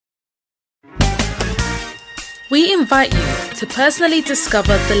We invite you to personally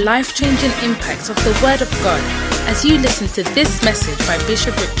discover the life-changing impact of the Word of God as you listen to this message by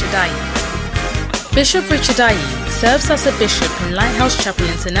Bishop Richard Ayi. Bishop Richard Ayi serves as a bishop in Lighthouse Chapel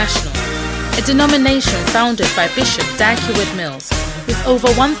International, a denomination founded by Bishop Dag Heward-Mills with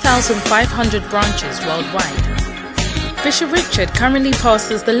over 1,500 branches worldwide. Bishop Richard currently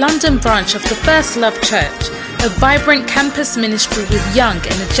pastors the London branch of the First Love Church, a vibrant campus ministry with young,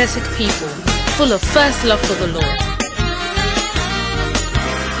 energetic people full of first love for the Lord.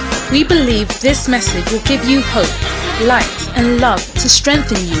 We believe this message will give you hope, light, and love to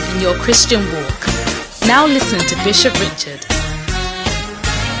strengthen you in your Christian walk. Now listen to Bishop Richard.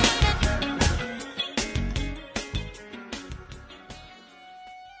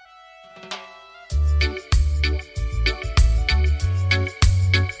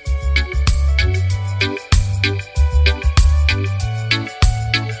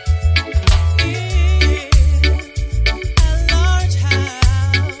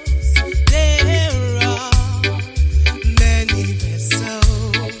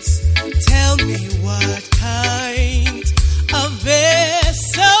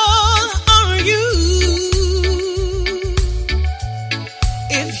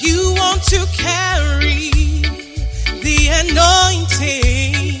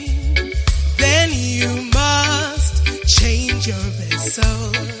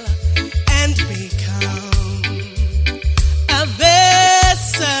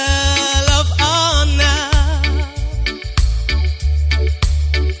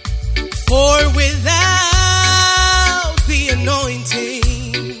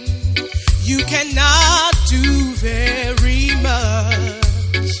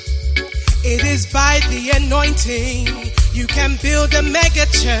 You can build a mega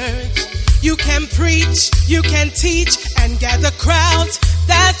church, you can preach, you can teach and gather crowds.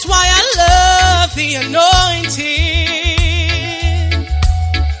 That's why I love the anointing.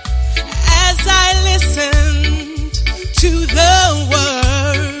 As I listened to the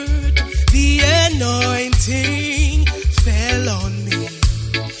word, the anointing fell on me.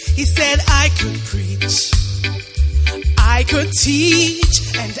 He said I could preach, I could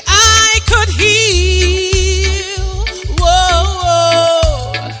teach, and I could heal.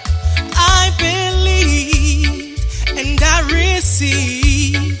 Whoa, I believed and I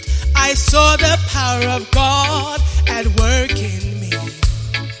received. I saw the power of God at work in me,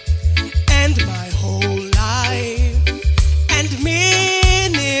 and my whole life and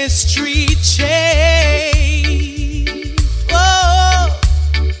ministry changed. Whoa.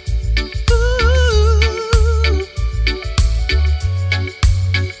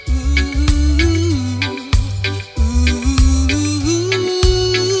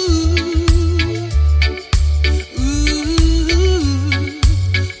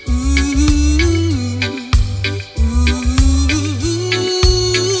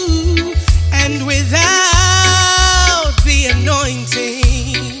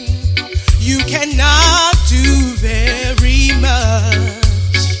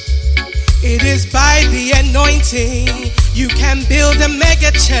 You can build a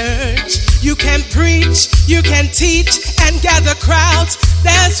mega church, you can preach, you can teach and gather crowds.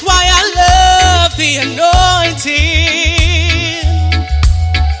 That's why I love the anointing.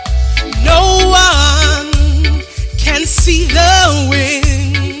 No one can see the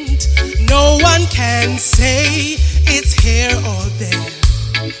wind, no one can say it's here or there,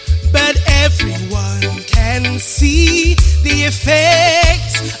 but everyone can see the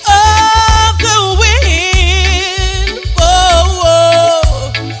effects of the wind.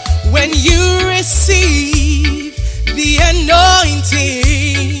 When you receive the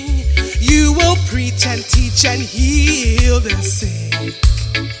anointing, you will preach and teach and heal the sick.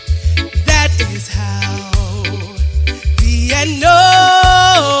 That is how the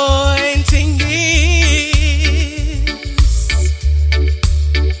anointing is.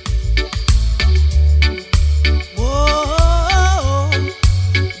 Whoa,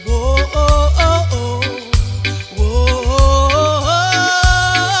 whoa, oh, oh, oh.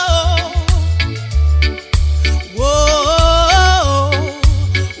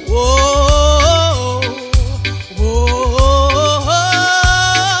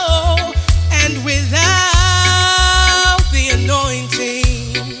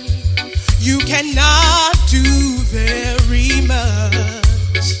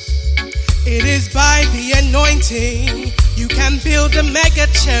 You can build a mega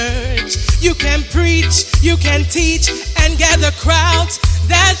church, you can preach, you can teach and gather crowds.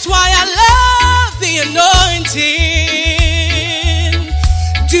 That's why I love the anointing.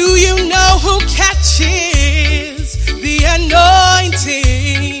 Do you know who catches the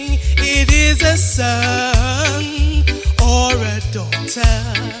anointing? It is a son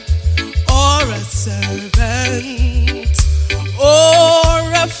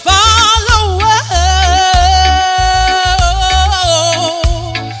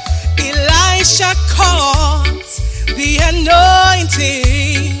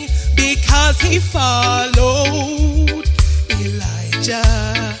followed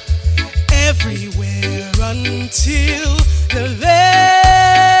Elijah everywhere until the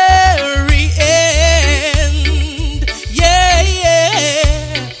very end. Yeah,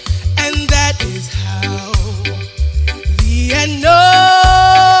 yeah. And that is how the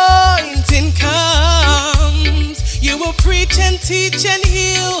anointing comes. You will preach and teach and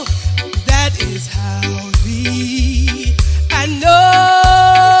heal. That is how the anointing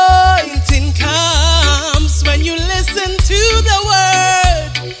comes. When you listen to the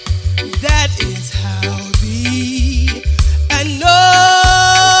word, that is how the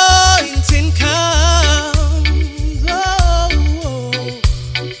anointing comes. Oh,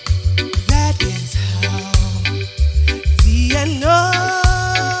 that is how the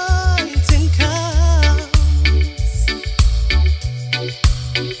anointing comes.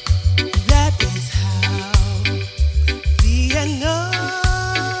 That is how the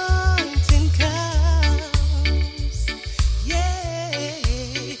anointing comes. Yeah,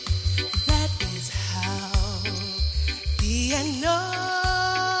 that is how the anointing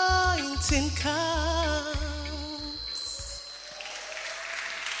comes.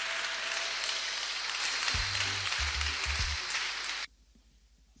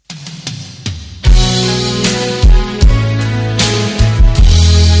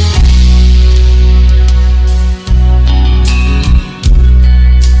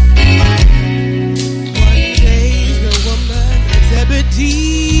 One day the woman of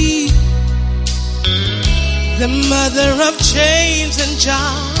Zebedee, the mother of James and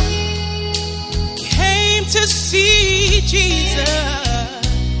John, came to see Jesus.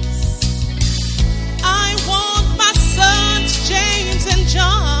 I want my sons James and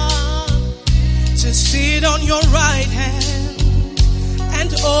John to sit on your right hand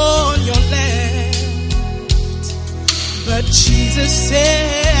and on your left. But Jesus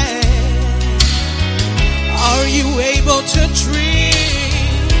said, are you able to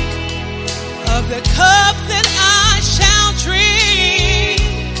drink of the cup that I shall drink?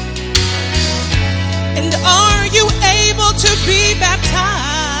 And are you able to be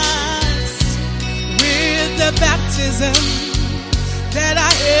baptized with the baptism that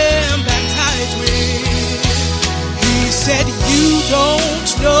I am baptized with? He said, you don't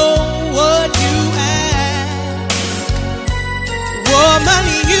know what you ask. Woman,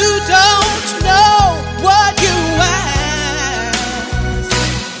 you don't know what you ask.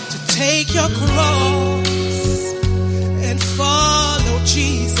 To take your cross and follow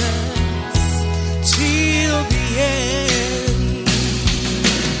Jesus till the end.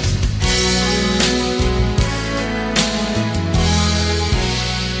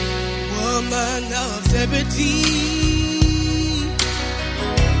 Woman of Zebedee,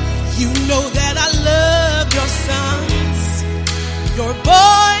 you know that I love your sons, your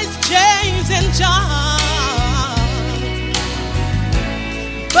boys James and John.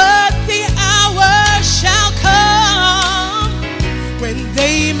 But the hour shall come when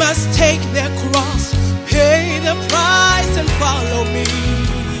they must take their cross, pay the price and follow me.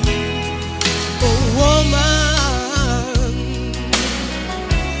 Oh woman,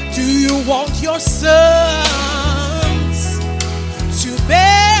 do you want your sons to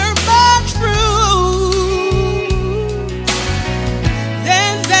bear much fruit?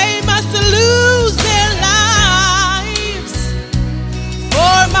 Then they must lose their lives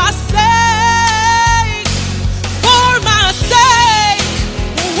for my sake, for my sake.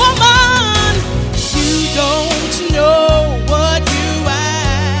 Woman, you don't know what you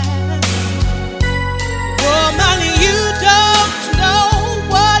ask. Woman, you don't know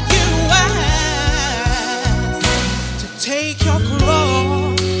what you ask. To take your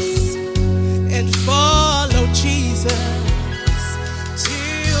cross and follow Jesus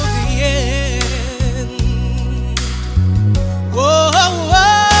till the end. Whoa,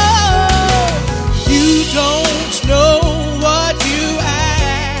 you don't know what you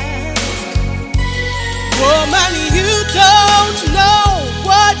ask. Woman, you don't know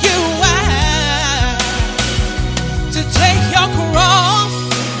what you ask. To take your cross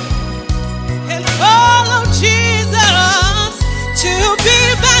and follow Jesus, to be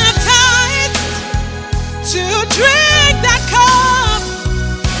baptized, to drink that cup.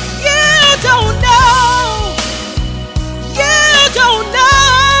 You don't know. You don't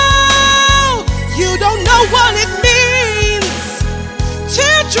know. You don't know what it means to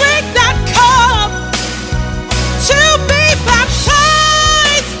drink that cup, to be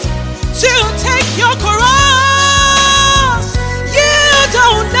baptized, to take your cross. You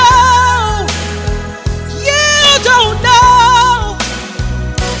don't know. You don't know.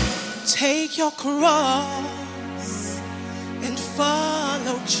 Take your cross and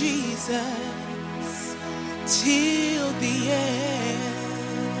follow Jesus till the end.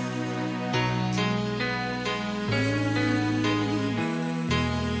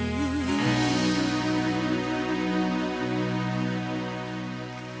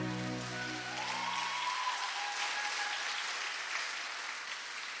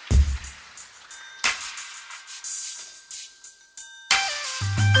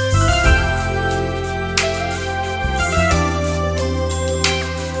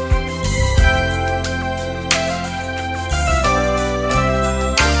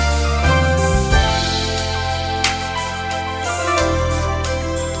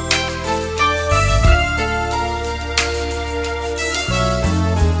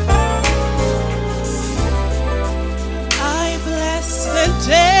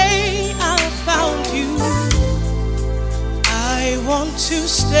 To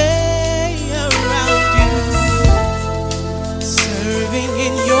stay around you, serving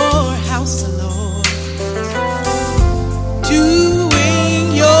in your house, Lord,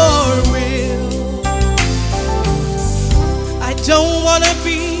 doing your will. I don't want to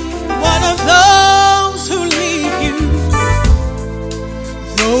be one of those who leave you,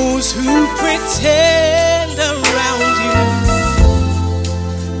 those who pretend around you,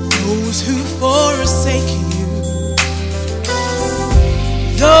 those who forsake you,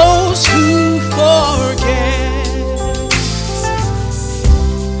 those who forget.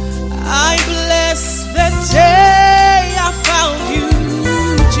 I bless the day I found you,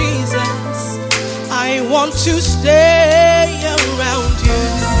 Jesus. I want to stay around you,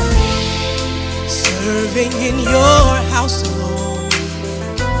 serving in your house, Lord,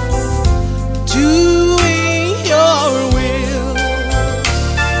 doing your will.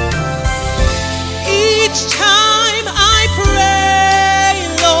 Each time I pray,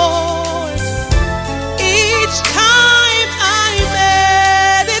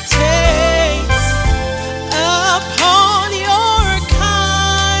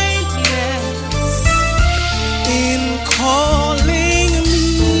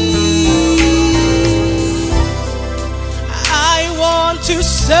 to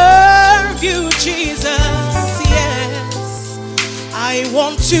serve you, Jesus, yes. I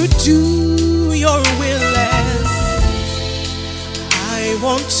want to do your will, and I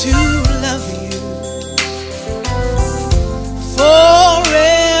want to love you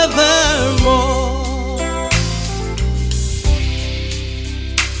forevermore.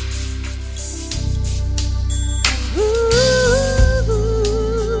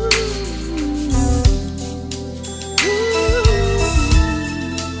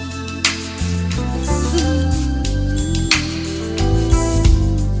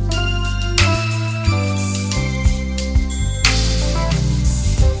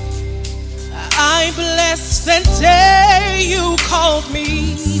 I bless the day you called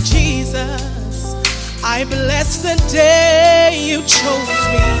me, Jesus. I bless the day you chose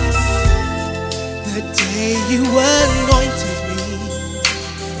me, the day you anointed me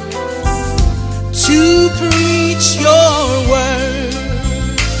to preach your word.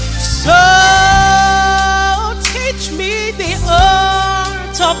 So teach me the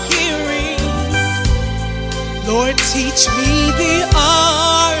art of hearing, Lord, teach me the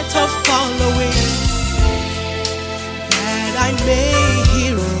art of following, that I may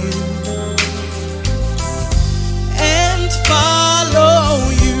hear you and follow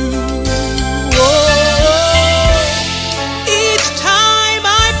you. Oh, each time I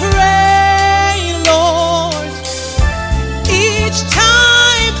pray, Lord, each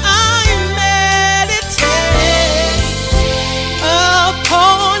time I meditate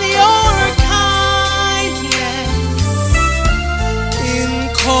upon your kindness in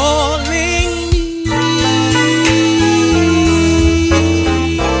calling me.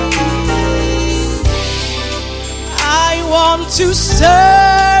 I want to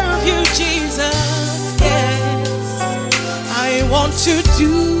serve you, Jesus, yes. I want to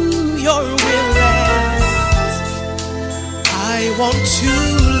do your will, and I want to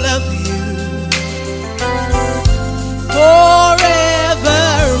love you forevermore.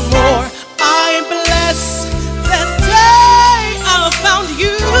 I bless the day I found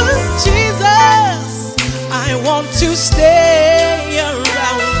you, Jesus. I want to stay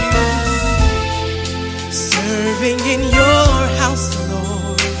around you, serving in your house,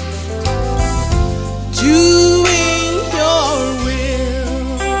 Lord, doing your will.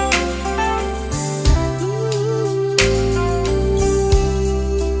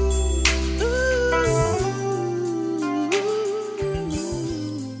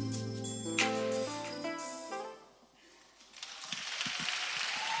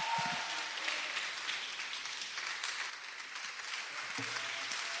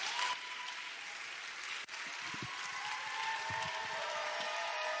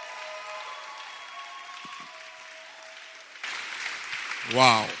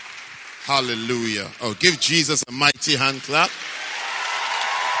 Wow. Hallelujah. Oh, give Jesus a mighty hand clap.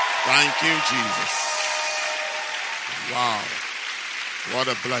 Thank you, Jesus. Wow. What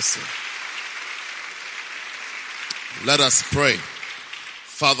a blessing. Let us pray.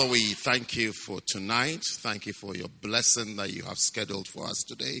 Father, we thank you for tonight. Thank you for your blessing that you have scheduled for us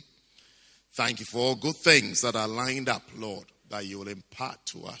today. Thank you for all good things that are lined up, Lord, that you will impart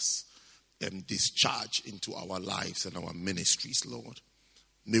to us and discharge into our lives and our ministries, Lord.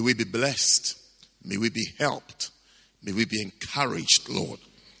 May we be blessed. May we be helped. May we be encouraged, Lord.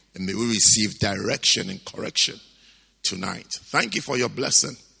 And may we receive direction and correction tonight. Thank you for your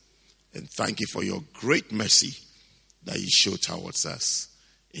blessing. And thank you for your great mercy that you show towards us.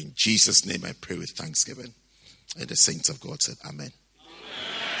 In Jesus' name I pray with thanksgiving. And the saints of God said, Amen.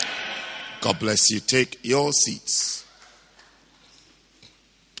 Amen. God bless you. Take your seats.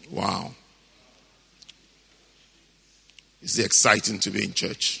 Wow. Is it exciting to be in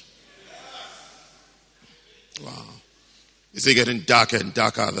church? Wow. Is it getting darker and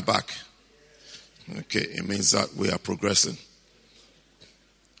darker at the back? Okay, it means that we are progressing.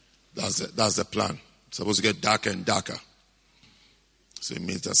 That's the plan. It's supposed to get darker and darker. So it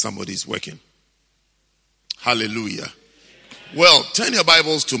means that somebody is working. Hallelujah. Well, turn your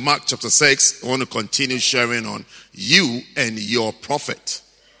Bibles to Mark chapter 6. I want to continue sharing on you and your prophet.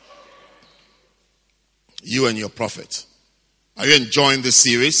 You and your prophet. Are you enjoying this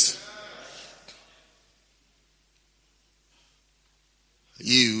series?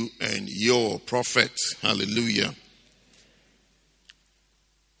 You and your prophet. Hallelujah.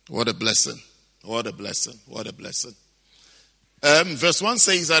 What a blessing. What a blessing. What a blessing. Verse 1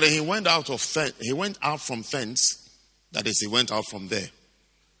 says that he went out from thence, that is, he went out from there,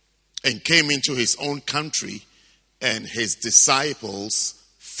 and came into his own country, and his disciples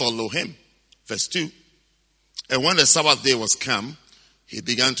follow him. Verse 2. And when the Sabbath day was come, he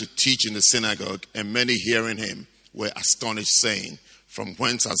began to teach in the synagogue, and many hearing him were astonished, saying, From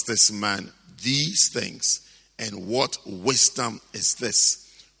whence has this man these things? And what wisdom is this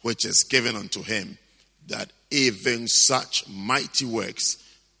which is given unto him, that even such mighty works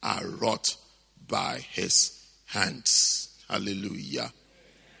are wrought by his hands? Hallelujah.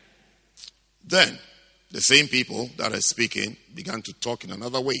 Then the same people that are speaking began to talk in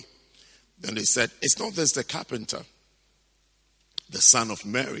another way. Then they said, Is not this the carpenter, the son of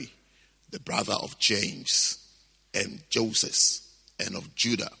Mary, the brother of James and Joseph and of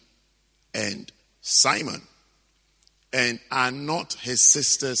Judah and Simon? And are not his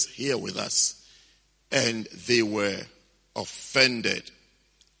sisters here with us? And they were offended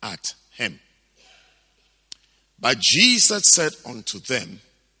at him. But Jesus said unto them,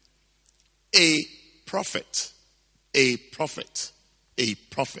 a prophet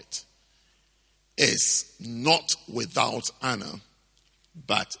is not without honor,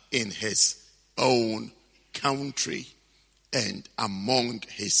 but in his own country and among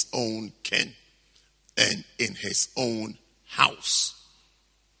his own kin and in his own house.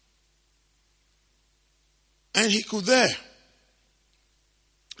 And he could there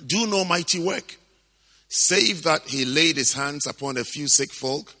do no mighty work, save that he laid his hands upon a few sick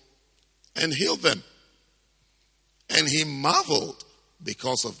folk and healed them. And he marveled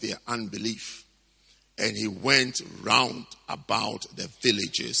because of their unbelief. And he went round about the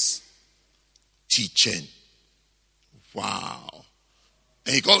villages teaching. Wow.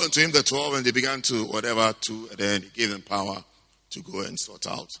 And he called unto him the 12, and they began to and then he gave them power to go and sort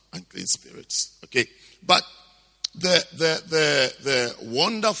out unclean spirits. Okay. But the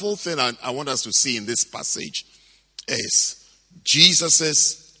wonderful thing I want us to see in this passage is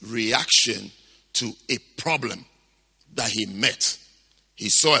Jesus' reaction to a problem that he met. He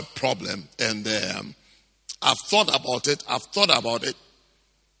saw a problem, and I've thought about it,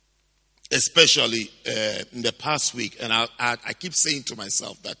 especially in the past week, and I keep saying to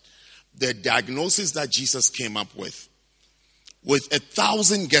myself that the diagnosis that Jesus came up with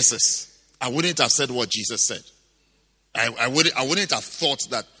 1,000 guesses, I wouldn't have said what Jesus said. I wouldn't have thought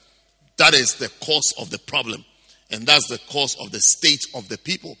that is the cause of the problem, and that's the cause of the state of the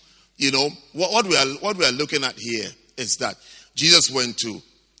people. You know, what we are looking at here is that Jesus went to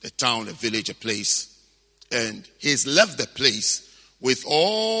a town, a village, a place, and he's left the place with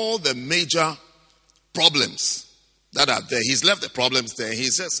all the major problems that are there. He's left the problems there.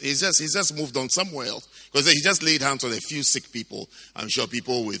 He's just moved on somewhere else, because he just laid hands on a few sick people. I'm sure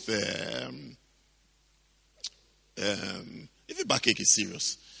people with if a backache is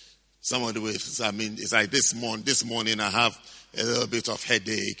serious, somebody with, it's like this morning I have a little bit of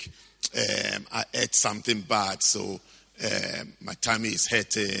headache. I ate something bad, so my tummy is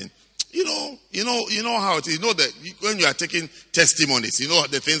hurting. You know, You know how it is. You know that when you are taking testimonies, you know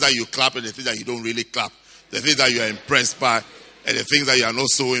the things that you clap and the things that you don't really clap. The things that you are impressed by and the things that you are not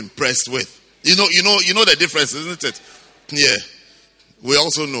so impressed with. You know the difference, isn't it? Yeah. We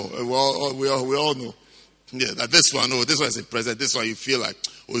also know. We all know. Yeah, that this one is impressive. This one you feel like,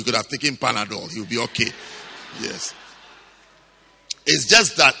 you could have taken Panadol. You'll be okay. Yes. It's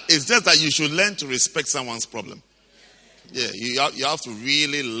just that you should learn to respect someone's problem. Yeah, you have to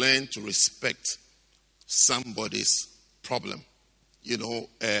really learn to respect somebody's problem.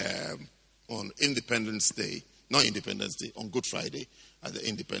 On Independence Day, not Independence Day, on Good Friday at the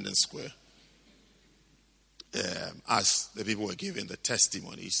Independence Square, as the people were giving the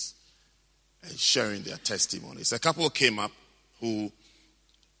testimonies and sharing their testimonies, a couple came up who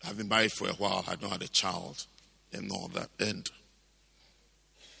have been married for a while, had not had a child, and all that. And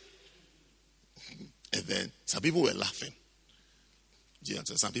then some people were laughing. Do you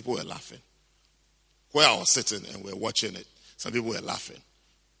understand? Some people were laughing. Where I was sitting and we were watching it, some people were laughing.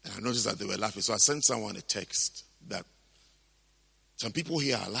 And I noticed that they were laughing. So I sent someone a text that some people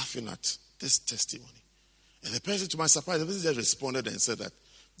here are laughing at this testimony. And the person, to my surprise, the person just responded and said that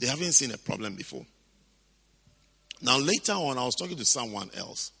they haven't seen a problem before. Now later on, I was talking to someone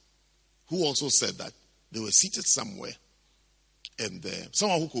else who also said that they were seated somewhere and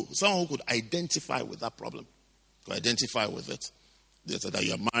someone who could identify with that problem, could identify with it. They said that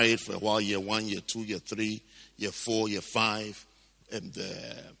you're married for a while, year 1, year 2, year 3, year 4, year 5. And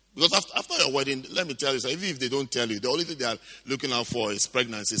because after your wedding, let me tell you, so even if they don't tell you, the only thing they are looking out for is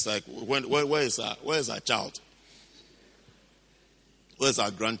pregnancy. It's like, where is our child? Where's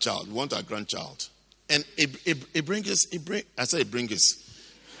our grandchild? We want our grandchild. And it brings us.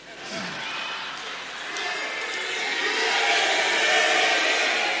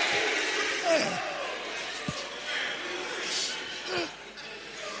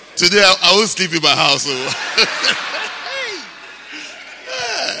 Today I will sleep in my house.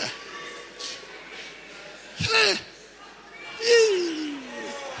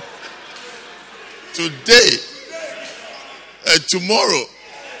 Today and tomorrow.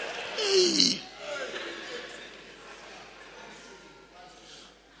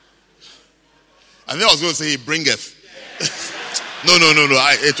 I think I was going to say he bringeth. No.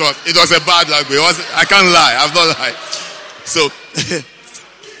 It was a bad language. I can't lie. I've not lied. So,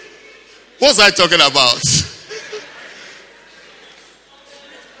 what's I talking about?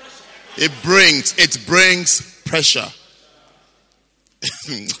 It brings pressure.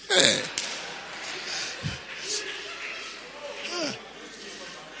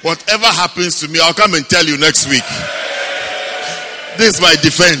 Whatever happens to me, I'll come and tell you next week. This is my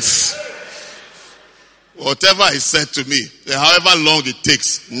defense. Whatever is said to me, however long it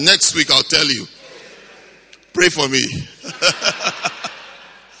takes, next week I'll tell you. Pray for me.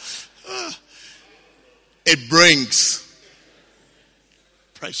 It brings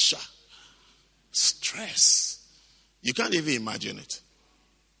pressure, stress. You can't even imagine it.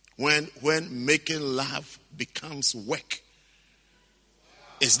 When making love becomes work,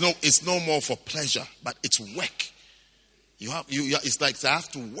 it's no more for pleasure, but it's work. It's like they have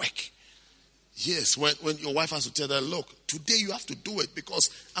to work. Yes, when your wife has to tell her, look, today you have to do it because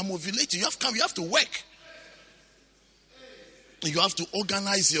I'm ovulating. You have to work. You have to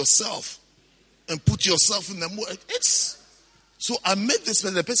organize yourself and put yourself in the mood. So I met this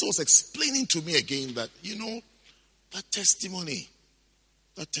person. The person was explaining to me again that, that testimony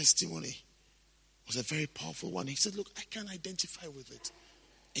was a very powerful one. He said, look, I can identify with it.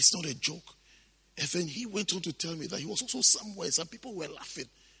 It's not a joke. And then he went on to tell me that he was also somewhere. Some people were laughing.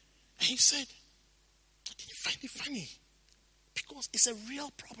 And he said, I didn't find it funny. Because it's a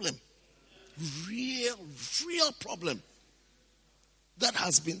real problem. Real problem. That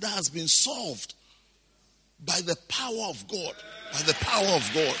has been solved by the power of God. By the power of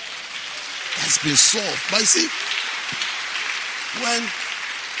God. Has been solved. But you see,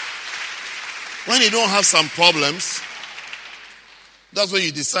 when you don't have some problems, that's when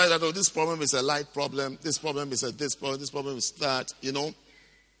you decide that, this problem is a light problem, this problem is this problem is that,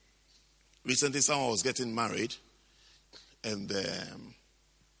 Recently, someone was getting married, and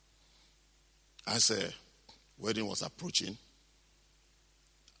as a wedding was approaching,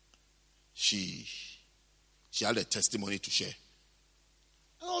 she had a testimony to share.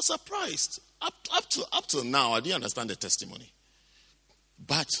 And I was surprised. Up to now, I didn't understand the testimony.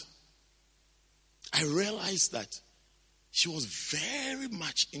 But I realized that she was very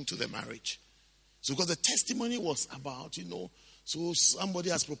much into the marriage. So because the testimony was about, so somebody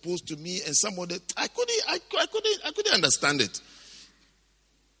has proposed to me and somebody, I couldn't understand it.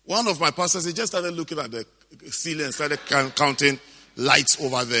 One of my pastors, he just started looking at the ceiling and started counting lights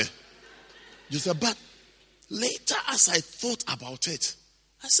over there. You said, but later as I thought about it,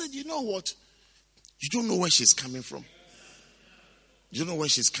 I said, you know what? You don't know where she's coming from. You don't know where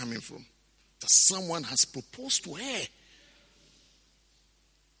she's coming from. That someone has proposed to her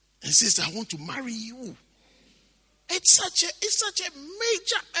and says, I want to marry you. It's such a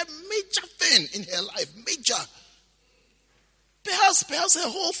major thing in her life. Major. Perhaps her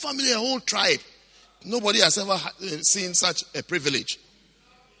whole family, her whole tribe. Nobody has ever seen such a privilege.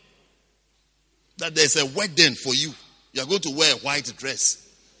 That there's a wedding for you. You are going to wear a white dress.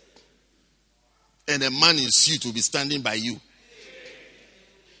 And a man in suit will be standing by you.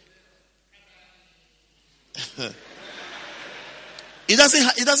 It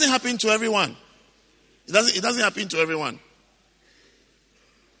doesn't happen to everyone. It doesn't happen to everyone.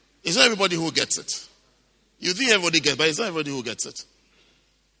 It's not everybody who gets it. You think everybody gets it, but it's not everybody who gets it.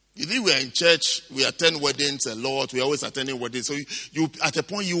 You think we are in church, we attend weddings a lot, we're always attending weddings. So you at a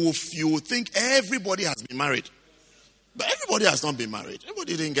point you will think everybody has been married. But everybody has not been married.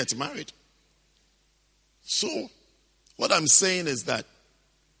 Everybody didn't get married. So what I'm saying is that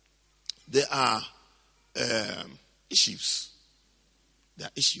there are issues. There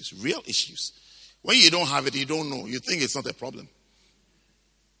are issues, real issues. When you don't have it, you don't know. You think it's not a problem.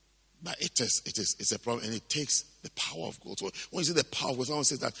 But it's a problem, and it takes the power of God. So when you see the power of God, someone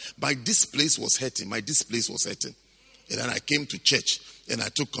says that my displace was hurting. And then I came to church and I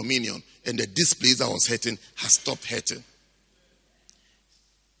took communion, and the displace that was hurting has stopped hurting.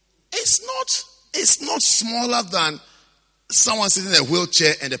 It's not smaller than someone sitting in a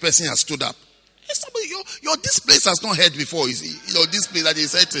wheelchair and the person has stood up. Your displace has not hurt before. You see, your displace that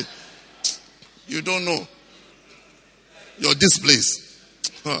is hurting. You don't know. Your displace.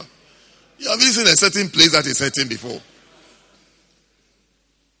 You have seen a certain place that is hurting before.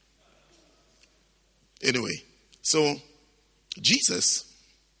 Anyway, so Jesus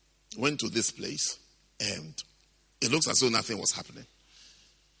went to this place and it looks as though nothing was happening.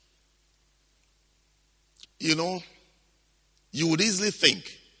 You know, you would easily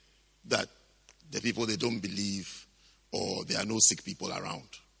think that the people, they don't believe, or there are no sick people around.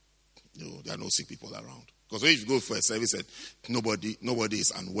 There are no sick people around. Because when you go for a service and nobody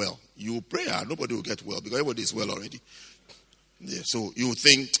is unwell, you pray, nobody will get well because everybody is well already. Yeah, so you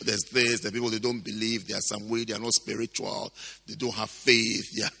think there's this, the people, they don't believe, they are some way, they are not spiritual, they don't have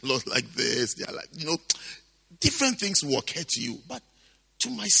faith, they are not like this, they are like, different things will occur to you. But to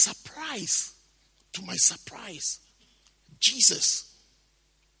my surprise, Jesus,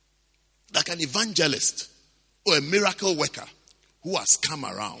 like an evangelist or a miracle worker who has come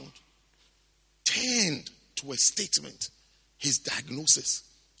around, turned to a statement, his diagnosis,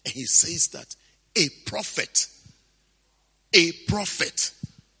 and he says that a prophet, you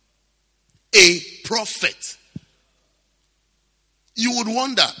would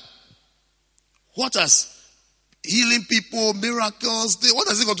wonder, what has healing people, miracles, what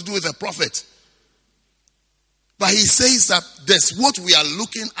has it got to do with a prophet? But he says that what we are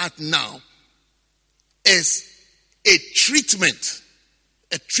looking at now is a treatment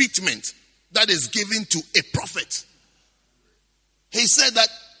that is given to a prophet. He said that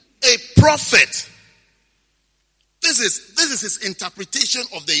a prophet, this is his interpretation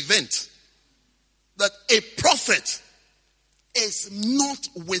of the event, that a prophet is not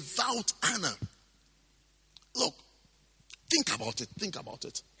without honor. Look, think about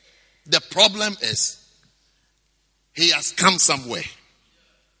it. The problem is, he has come somewhere.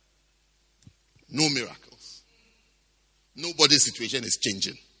 No miracles. Nobody's situation is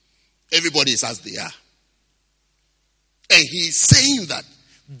changing. Everybody is as they are. And he's saying that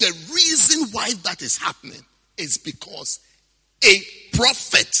the reason why that is happening is because a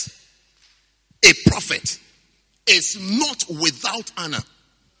prophet is not without honor.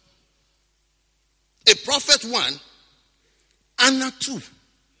 A prophet, one, honor, two.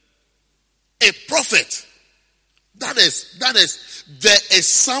 A prophet, that is, there is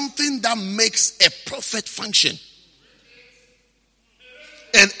something that makes a prophet function.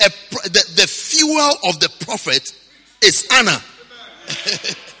 And the fuel of the prophet is honor.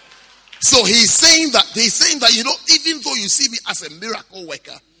 So he's saying that, even though you see me as a miracle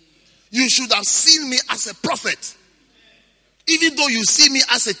worker, you should have seen me as a prophet. Even though you see me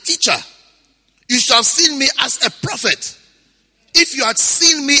as a teacher, you should have seen me as a prophet. If you had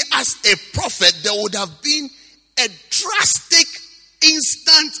seen me as a prophet, there would have been a drastic,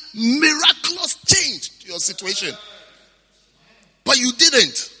 instant, miraculous change to your situation. But you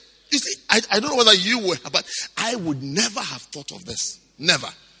didn't. You see, I don't know whether you were, but I would never have thought of this.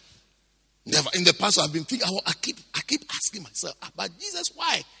 Never. In the past, I've been thinking, I keep asking myself, but Jesus,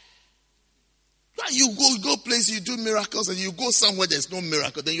 why? You go places, you do miracles, and you go somewhere there's no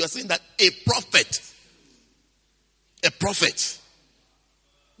miracle. Then you are saying that a prophet.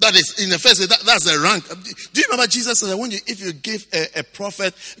 That is, in the first place, that's a rank. Do you remember Jesus said that if you give a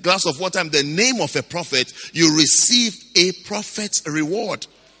prophet a glass of water and the name of a prophet, you receive a prophet's reward.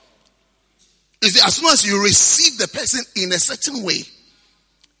 You see, as soon as you receive the person in a certain way,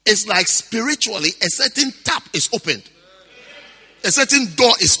 it's like spiritually, a certain tap is opened. A certain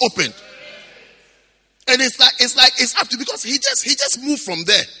door is opened. And it's up to, because he just moved from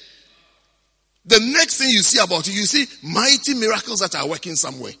there. The next thing you see about you see mighty miracles that are working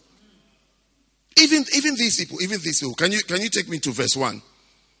somewhere. Even these people. Can you take me to verse 1?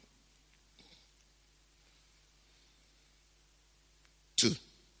 2.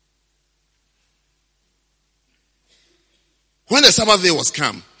 When the Sabbath day was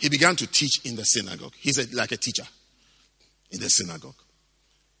come, he began to teach in the synagogue. He's like a teacher in the synagogue.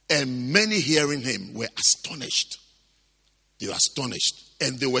 And many hearing him were astonished. They were astonished.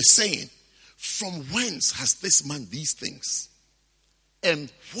 And they were saying, from whence has this man these things?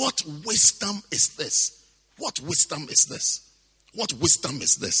 And what wisdom is this? What wisdom is this? What wisdom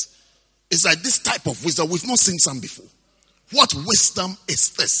is this? It's like this type of wisdom. We've not seen some before. What wisdom is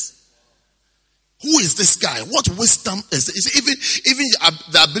this? Who is this guy? What wisdom is this? Even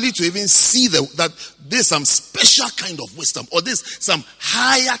the ability to even see that there's some special kind of wisdom, or there's some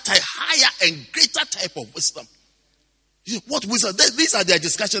higher and greater type of wisdom. What wisdom? These are their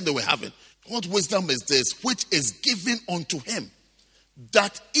discussions they were having. What wisdom is this which is given unto him,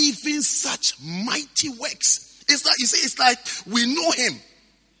 that even such mighty works? It's like we know him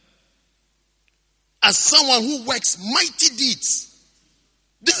as someone who works mighty deeds.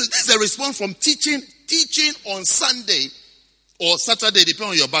 This is a response from teaching on Sunday or Saturday, depending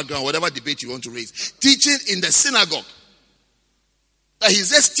on your background, whatever debate you want to raise. Teaching in the synagogue.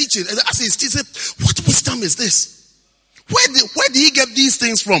 He's just teaching. And as he's teaching, what wisdom is this? Where did he get these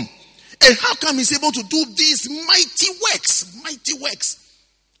things from? And how come he's able to do these mighty works? Mighty works.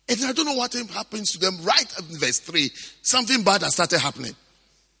 And I don't know what happens to them. Right in verse 3, something bad has started happening.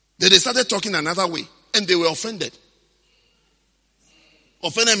 They started talking another way, and they were offended.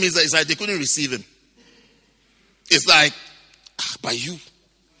 Offended means that it's like they couldn't receive him. It's like, by you.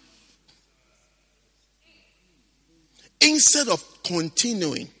 Instead of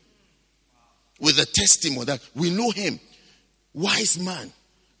continuing with the testimony that we know him, wise man,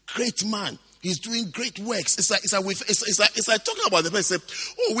 great man, he's doing great works. It's like talking about the person.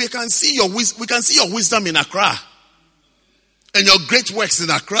 Oh, we can see your wisdom in Accra, and your great works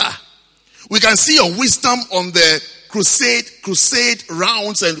in Accra. We can see your wisdom on the crusade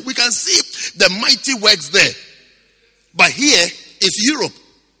rounds, and we can see the mighty works there. But here is Europe.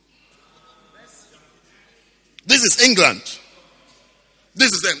 This is England.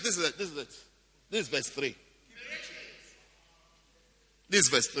 This is them. This is it. This is verse 3. This is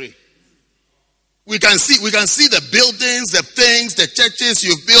verse 3. We can see the buildings, the things, the churches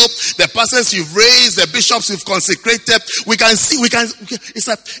you've built, the pastors you've raised, the bishops you've consecrated. We can see. It's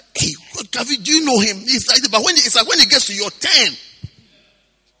like, hey, do you know him? It's like, but when it gets to your turn,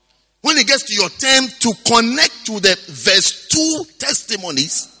 when it gets to your turn to connect to the verse 2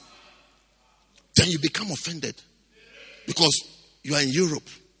 testimonies, then you become offended, because you are in Europe,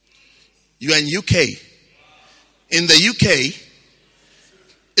 you are in UK. In the UK,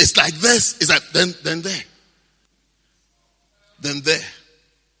 it's like this. It's like then there.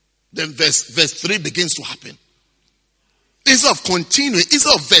 Then verse 3 begins to happen. Instead of continuing,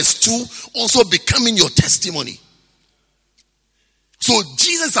 instead of verse 2 also becoming your testimony. So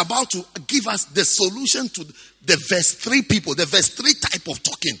Jesus is about to give us the solution to the verse 3 people, the verse 3 type of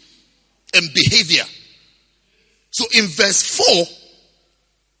talking and behavior. So in verse 4,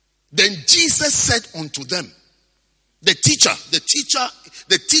 then Jesus said unto them, the teacher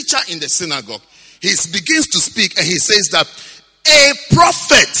in the synagogue, he begins to speak, and he says that a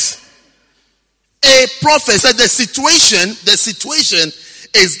prophet said the situation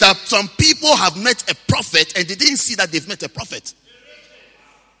is that some people have met a prophet and they didn't see that they've met a prophet.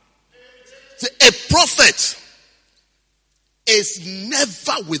 So a prophet is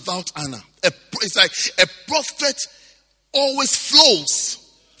never without honor. It's like a prophet always flows,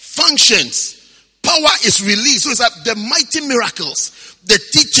 functions. Power is released. So it's like the mighty miracles, the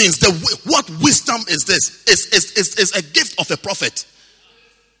teachings, what wisdom is this? It's a gift of a prophet.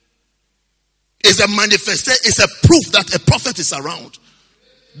 It's a manifestation. It's a proof that a prophet is around.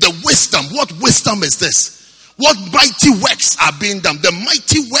 The wisdom. What wisdom is this? What mighty works are being done? The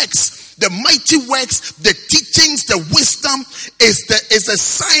mighty works, the teachings, the wisdom is a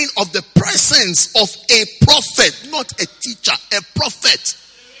sign of the presence of a prophet, not a teacher, a prophet.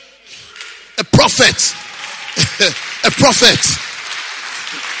 A prophet. A prophet.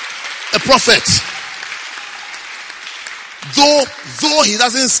 A prophet. Though he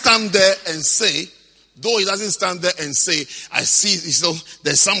doesn't stand there and say, I see,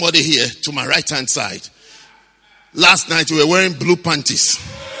 there's somebody here to my right hand side. Last night we were wearing blue panties.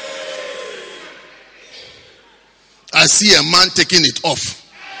 I see a man taking it off.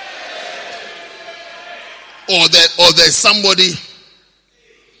 Or there's somebody.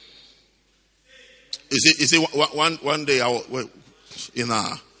 You see, one day in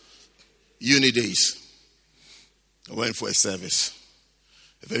our uni days, I went for a service,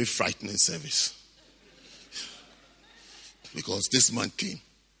 a very frightening service, because this man came.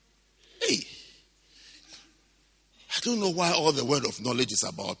 Hey, I don't know why all the word of knowledge is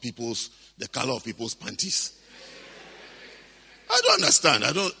about the color of people's panties. I don't understand.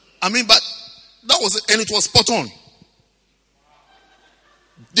 But that was it, and it was spot on.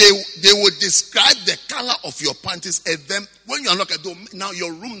 They would describe the color of your panties, and then when you unlock a door, now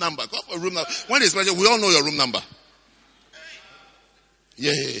your room number. Go for a room number. When it's special, we all know your room number.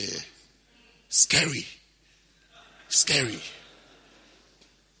 Yeah. Scary.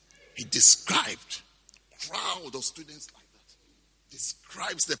 He described a crowd of students like that.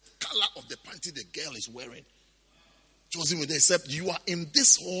 Describes the color of the panty the girl is wearing. It wasn't even there, except you are in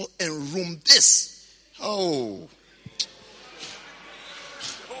this hall and room this. Oh.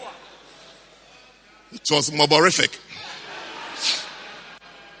 It was moborific.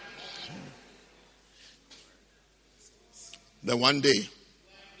 Then one day,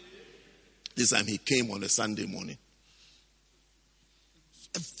 this time he came on a Sunday morning.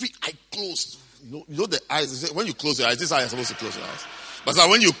 Every eye closed. You know the eyes. When you close your eyes, this is how you're supposed to close your eyes. But so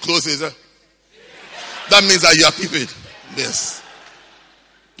when you close it, that means that you are peeping. Yes.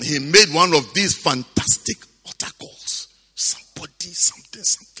 He made one of these fantastic altar calls. Somebody,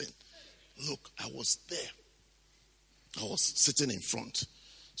 something. Look, I was there. I was sitting in front.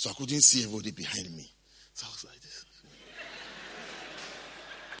 So I couldn't see everybody behind me. So I was like this.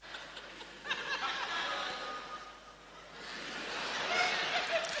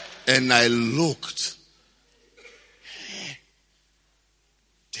 And I looked. Hey,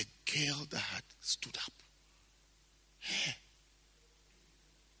 the girl that had stood up. Hey.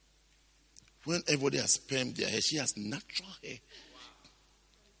 When everybody has permed their hair, she has natural hair.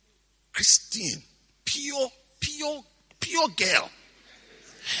 Christian, pure girl.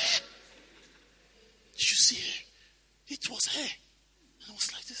 Hey. Did you see her? It was her. And I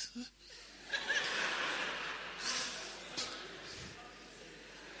was like this.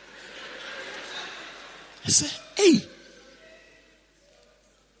 I said, hey.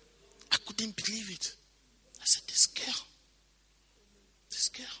 I couldn't believe it. I said, this girl.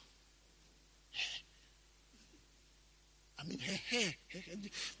 Her hair.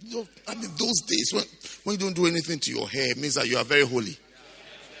 Those days when you don't do anything to your hair, it means that you are very holy.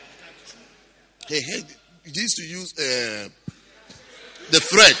 Her hair, you used to use the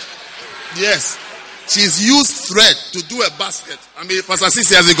thread. Yes. She's used thread to do a basket. Pastor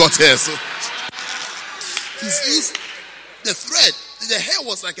Sisi hasn't got hair, so he's used the thread. The hair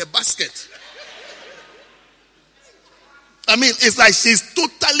was like a basket. It's like she's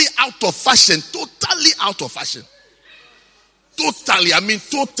totally out of fashion.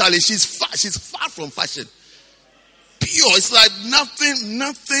 Totally. She's far from fashion. Pure. It's like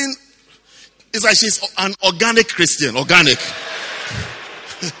nothing. It's like she's an organic Christian. Organic.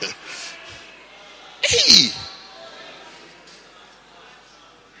 Hey.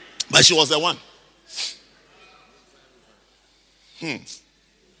 But she was the one.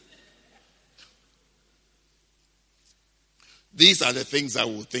 These are the things I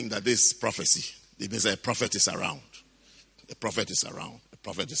would think that this prophecy, it means a prophet is around. A prophet is around.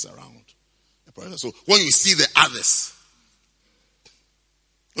 So when you see the others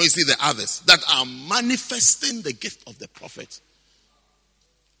that are manifesting the gift of the prophet,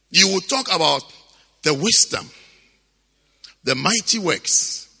 you will talk about the wisdom, the mighty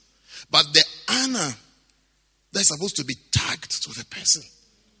works, but the honor that's supposed to be tagged to the person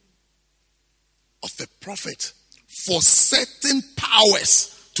of the prophet for certain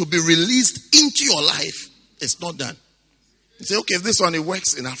powers to be released into your life. It's not done. You say, okay, if this one, it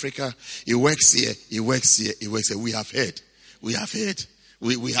works in Africa, it works here, it works here. We have heard. We have heard.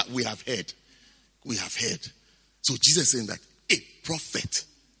 So Jesus is saying that a prophet,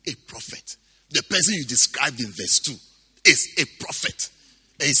 the person you described in verse 2 is a prophet.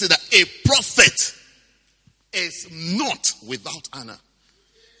 And he said that a prophet is not without honor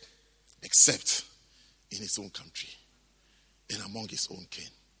except in his own country and among his own kin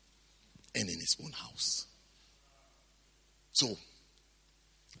and in his own house. So,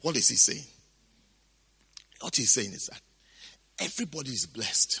 what is he saying? What he's saying is that everybody is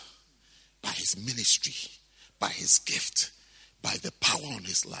blessed by his ministry, by his gift, by the power on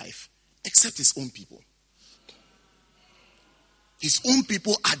his life, except his own people. His own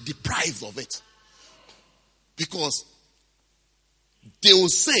people are deprived of it. Because they will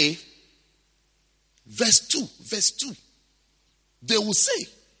say, verse 2, they will say,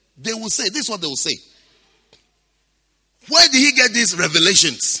 this is what they will say. Where did he get these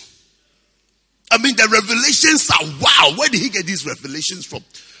revelations? I mean, the revelations are wow. Where did he get these revelations from?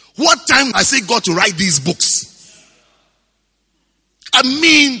 What time has he got to write these books? I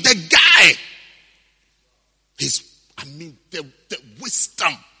mean, the guy, the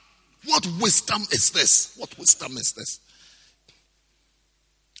wisdom. What wisdom is this? What wisdom is this?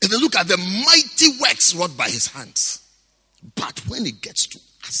 If you look at the mighty works wrought by his hands, but when it gets to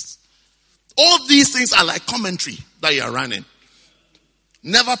us, all these things are like commentary that you are running.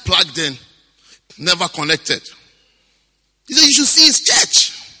 Never plugged in, never connected. He said you should see his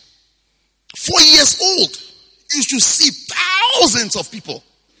church. 4 years old. You should see thousands of people.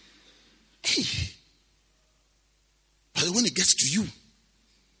 Hey. But when it gets to you,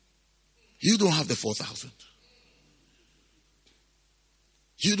 you don't have the 4,000.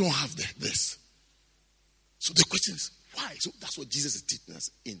 You don't have this. So the question is, why? So that's what Jesus is teaching us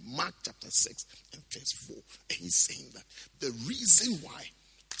in Mark chapter 6 and verse 4. And he's saying that the reason why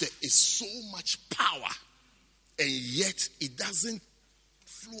there is so much power and yet it doesn't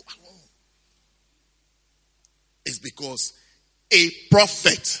flow along is because a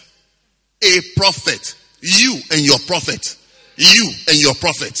prophet, you and your prophet,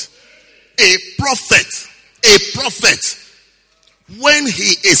 a prophet, when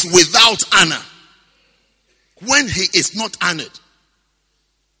he is without honor, when he is not honored,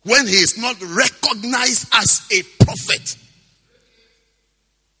 when he is not recognized as a prophet,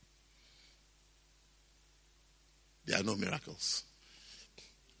 there are no miracles.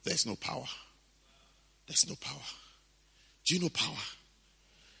 There's no power. There's no power. Do you know power?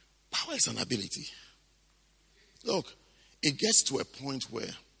 Power is an ability. Look, it gets to a point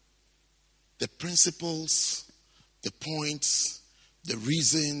where the principles, the points, the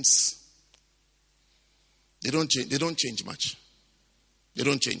reasons, they don't change much. They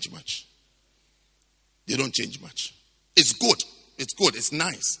don't change much. It's good. It's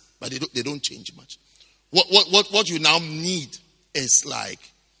nice, but they don't change much. What you now need is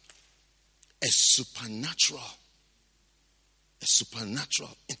like a supernatural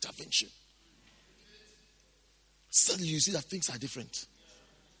intervention. Suddenly you see that things are different.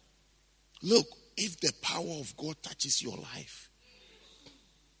 Look, if the power of God touches your life,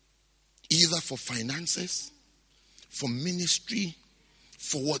 either for finances, for ministry,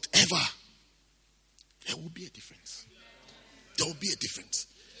 for whatever, there will be a difference. There will be a difference.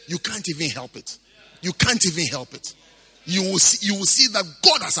 You can't even help it. You will see that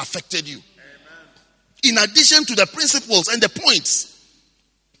God has affected you. In addition to the principles and the points.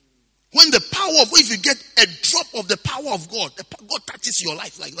 When the power of, if you get a drop of the power of God, God touches your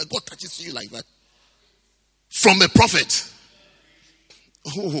life like that. God touches you like that. From a prophet.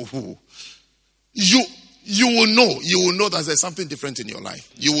 Oh, you will know that there's something different in your life.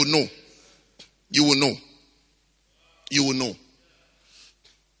 You will know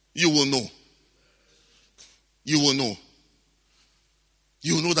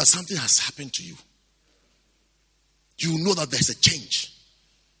that something has happened to you. You know that there's a change.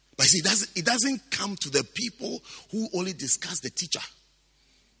 But see, it doesn't come to the people who only discuss the teacher.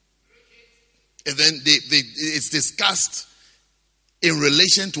 And then it's discussed in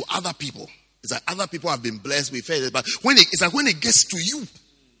relation to other people. It's like other people have been blessed with faith. But when it gets to you,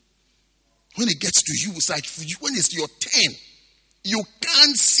 it's like when it's your turn, you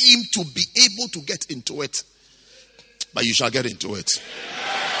can't seem to be able to get into it. But you shall get into it.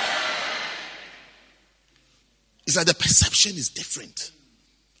 It's like the perception is different.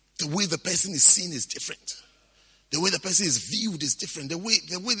 The way the person is seen is different. The way the person is viewed is different. The way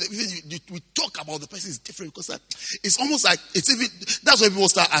we talk about the person is different because it's almost like that's why people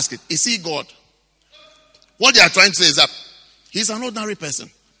start asking, is he God? What they are trying to say is that he's an ordinary person.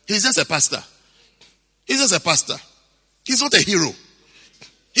 He's just a pastor. He's not a hero.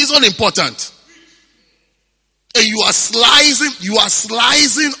 He's not important. And you are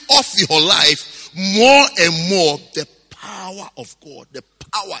slicing off your life more and more. The power of God, the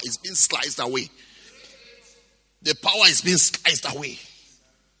power is being sliced away. The power is being sliced away.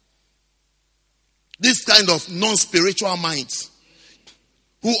 This kind of non-spiritual minds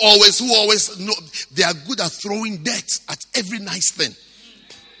who always know they are good at throwing dirt at every nice thing.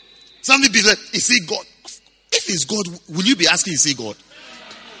 Somebody be like, is he God? If he's God, will you be asking, is he God?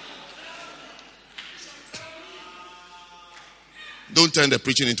 Don't turn the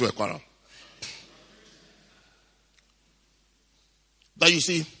preaching into a quarrel. But you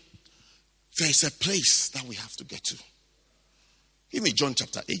see, there is a place that we have to get to. Give me John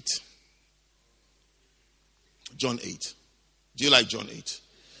chapter 8. John 8. Do you like John 8?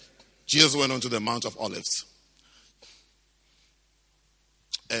 Jesus went on to the Mount of Olives.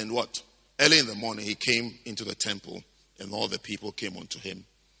 And what? Early in the morning, he came into the temple, and all the people came unto him.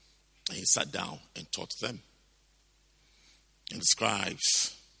 And he sat down and taught them. And the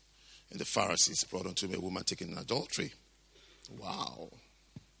scribes and the Pharisees brought unto him a woman taken in adultery. Wow.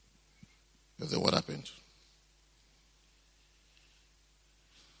 And then what happened?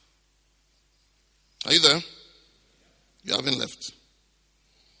 Are you there? You haven't left.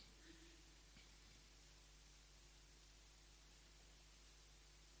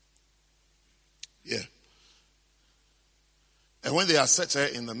 Yeah. And when they had set her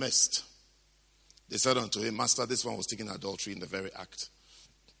in the midst, they said unto him, Master, this one was taken adultery in the very act.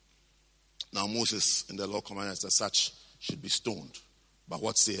 Now Moses in the law commanded that such should be stoned. But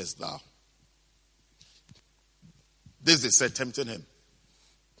what sayest thou? This they said, tempting him,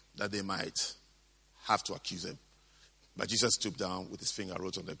 that they might have to accuse him. But Jesus stooped down with his finger,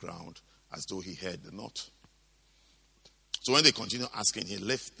 wrote on the ground, as though he heard the not. So when they continued asking, he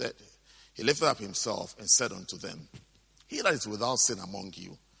lifted up himself and said unto them, He that is without sin among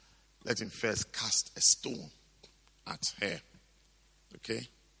you, let him first cast a stone at her. Okay?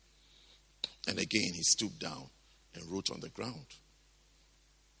 And again he stooped down and wrote on the ground.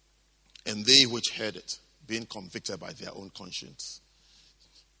 And they which heard it, being convicted by their own conscience,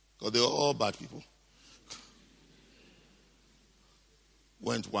 because they were all bad people,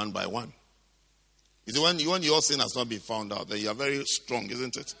 went one by one. You see, when your sin has not been found out, then you are very strong,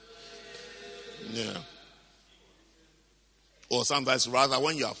 isn't it? Yeah. Or sometimes, rather,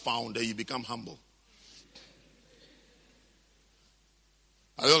 when you are found, then you become humble.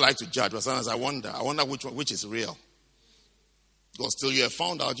 I don't like to judge, but sometimes I wonder which is real. Because till you are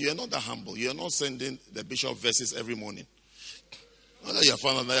found out, you are not that humble. You are not sending the bishop verses every morning. Not that you are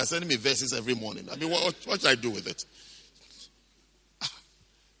found out, you are sending me verses every morning. I mean, what should I do with it?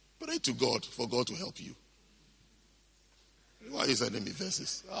 Pray to God for God to help you. Why are you sending me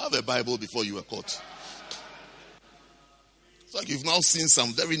verses? I have a Bible before you were caught. It's like you've now seen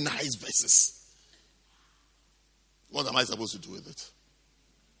some very nice verses. What am I supposed to do with it?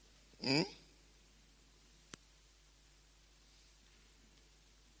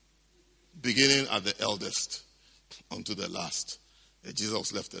 Beginning at the eldest unto the last, Jesus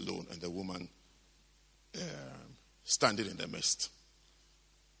was left alone, and the woman standing in the midst.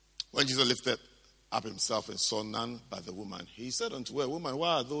 When Jesus lifted up himself and saw none but the woman, he said unto her, Woman,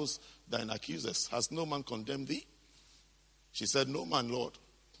 why are those thine accusers? Has no man condemned thee? She said, No man, Lord.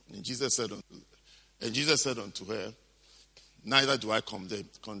 And Jesus said unto her, Neither do I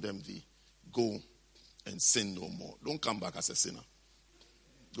condemn thee. Go and sin no more. Don't come back as a sinner.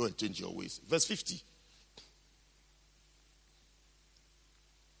 Go and change your ways. Verse 50.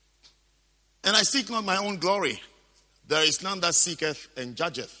 And I seek not my own glory. There is none that seeketh and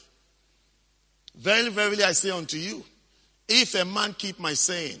judgeth. Verily, verily, I say unto you, if a man keep my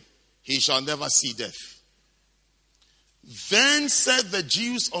saying, he shall never see death. Then said the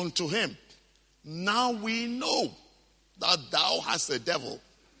Jews unto him, Now we know that thou hast a devil.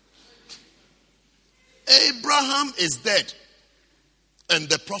 Abraham is dead, and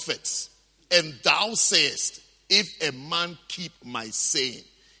the prophets, and thou sayest, if a man keep my saying,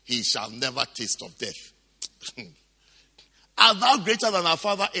 he shall never taste of death. Art thou greater than our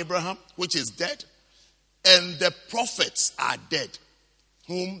father Abraham, which is dead? And the prophets are dead.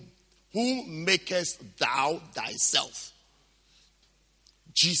 Whom makest thou thyself?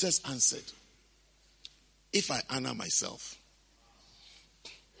 Jesus answered, If I honor myself,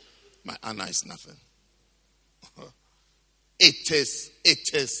 my honor is nothing. It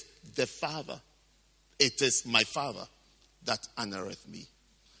is the Father. It is my Father that honoreth me,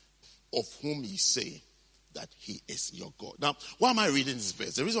 of whom ye say that he is your God. Now, why am I reading this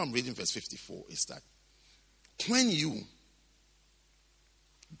verse? The reason I'm reading verse 54 is that when you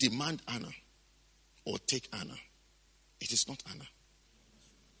demand honor or take honor, it is not honor.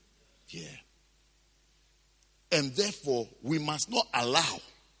 Yeah. And therefore, we must not allow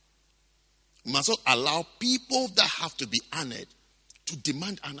people that have to be honored to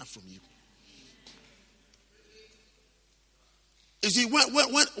demand honor from you. You see,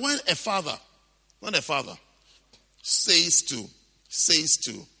 when a father says to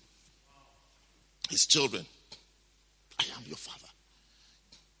his children, I am your father.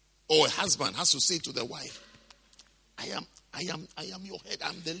 Or a husband has to say to the wife, I am your head.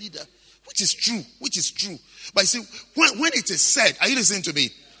 I'm the leader. Which is true. But you see, when it is said, are you listening to me?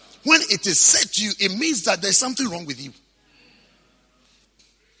 When it is said to you, it means that there's something wrong with you.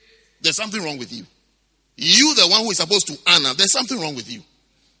 There's something wrong with you. You, the one who is supposed to honor, there's something wrong with you.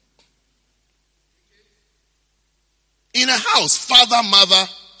 In a house, father, mother,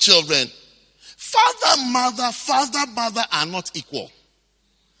 children. Father, mother are not equal.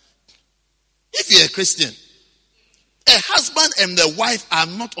 If you're a Christian, a husband and the wife are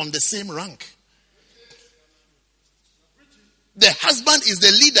not on the same rank. The husband is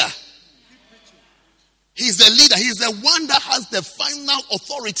the leader. He's the leader. He's the one that has the final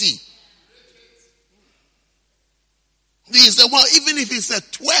authority. He is the one, even if he's a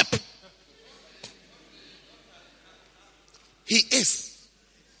twerp. He is.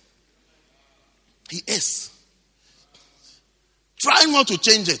 He is. Try not to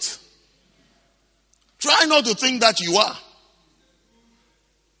change it. Try not to think that you are.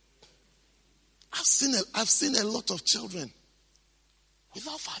 I've seen a lot of children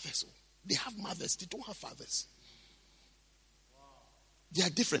without fathers. They have mothers. They don't have fathers. They are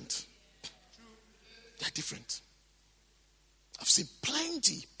different. They are different. I've seen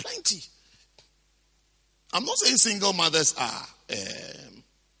plenty. I'm not saying single mothers are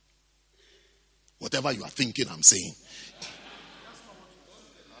whatever you are thinking I'm saying.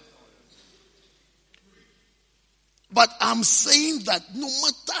 But I'm saying that no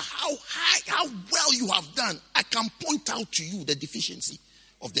matter how well you have done, I can point out to you the deficiency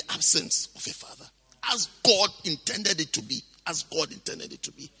of the absence of a father. As God intended it to be. As God intended it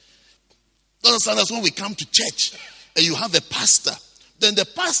to be. That's when we come to church and you have a pastor. Then the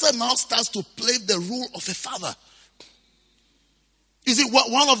pastor now starts to play the role of a father. You see,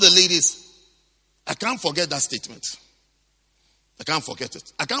 one of the ladies, I can't forget that statement. I can't forget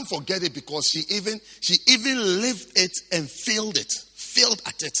it. I can't forget it because she even lived it and failed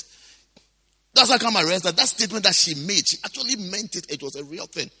at it. That's how come I realized that statement that she made, she actually meant it. It was a real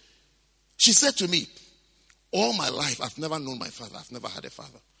thing. She said to me, all my life, I've never known my father. I've never had a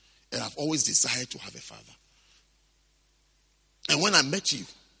father. And I've always desired to have a father. And when I met you,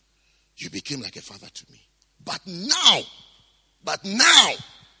 you became like a father to me. But now,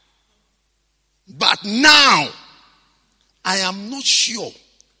 I am not sure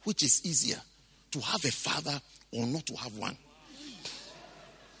which is easier, to have a father or not to have one.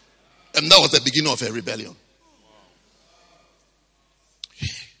 And that was the beginning of a rebellion. He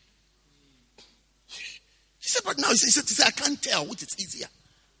said, but now he said, I can't tell which is easier.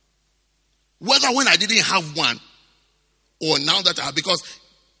 Whether when I didn't have one or now that I have, because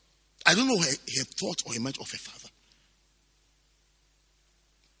I don't know her thought or image of a father.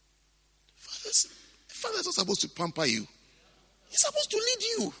 Fathers are supposed to pamper you. He's supposed to lead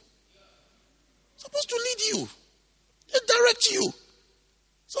you. Supposed to lead you. They direct you.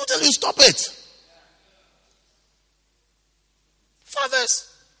 So tell you, stop it. Fathers,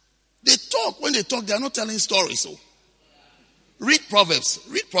 they talk. When they talk, they are not telling stories. So read Proverbs.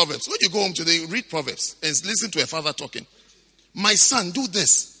 When you go home today, read Proverbs and listen to a father talking. My son, do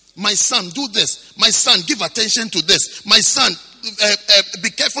this. My son, do this. My son, give attention to this. My son, be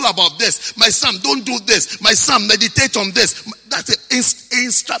careful about this. My son, don't do this. My son, meditate on this. That's it.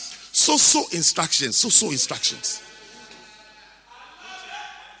 So instructions. So instructions.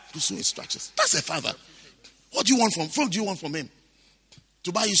 That's a father. What do you want from him?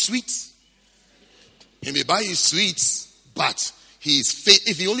 To buy you sweets? He may buy you sweets, but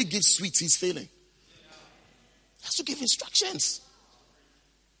if he only gives sweets, he's failing. He has to give instructions.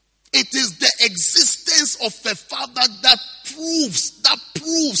 It is the existence of a father that proves the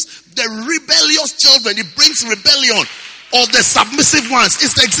rebellious children. It brings rebellion, or the submissive ones.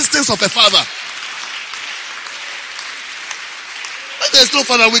 It's the existence of a father. When there's no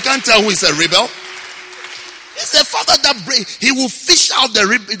father, we can't tell who is a rebel. It's a father that he will fish out the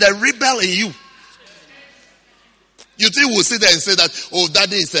rebel in you. You think we'll sit there and say that, oh,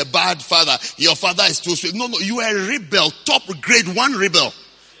 daddy is a bad father. Your father is too strict. No, you are a rebel. Top grade 1 rebel.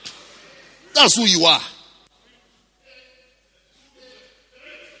 That's who you are.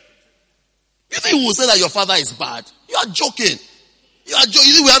 You think we will say that your father is bad? You are joking. You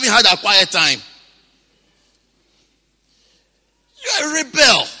think we haven't had a quiet time? You are a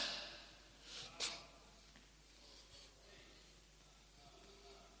rebel.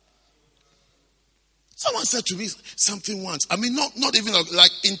 Someone said to me something once. I mean, not even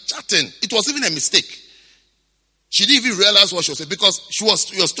like in chatting. It was even a mistake. She didn't even realize what she was saying because she was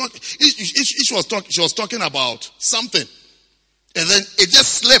talking about something. And then it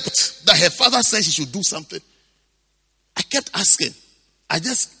just slipped that her father said she should do something. I kept asking.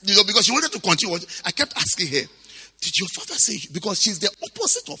 Because she wanted to continue. I kept asking her, Did your father say? Because she's the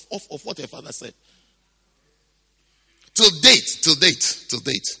opposite of what her father said. Till date.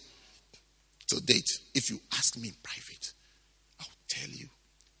 If you ask me in private, I'll tell you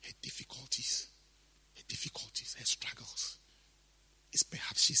her difficulties, her struggles. It's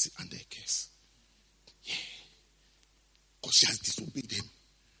perhaps she's under a curse. Yeah. Because she has disobeyed him.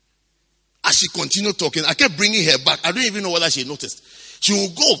 As she continued talking, I kept bringing her back. I don't even know whether she noticed. She will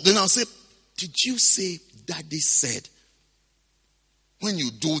go. Then I'll say, did you say Daddy said, when you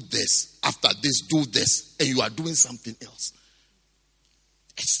do this, after this, do this, and you are doing something else?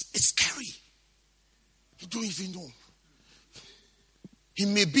 It's scary. You don't even know. He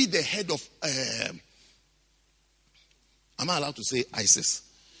may be the head of, am I allowed to say ISIS?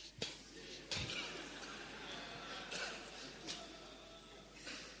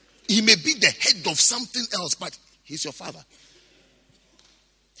 He may be the head of something else, but he's your father.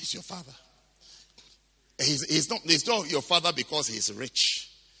 He's your father. He's not your father because he's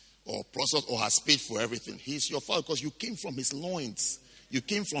rich or prosperous or has paid for everything. He's your father because you came from his loins. You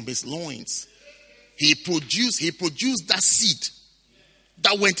came from his loins. He produced that seed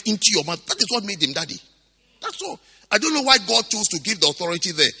that went into your mouth. That is what made him daddy. That's all. I don't know why God chose to give the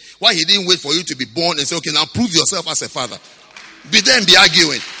authority there. Why he didn't wait for you to be born and say, okay, now prove yourself as a father. Be there and be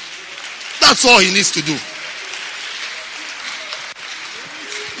arguing. That's all he needs to do.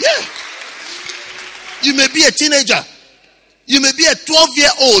 Yeah. You may be a teenager. You may be a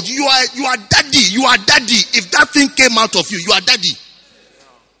 12-year-old. You are daddy. You are daddy. If that thing came out of you, you are daddy.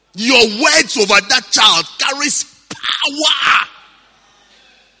 Your words over that child carries power.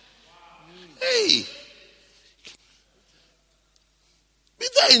 Hey. Be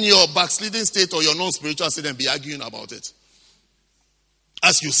there in your backsliding state or your non-spiritual state and be arguing about it.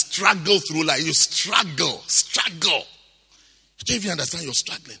 As you struggle through life, you struggle. You don't even understand you're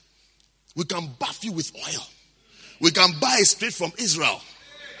struggling. We can bath you with oil. We can buy it straight from Israel.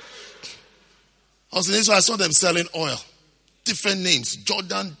 I was in Israel, I saw them selling oil. Different names.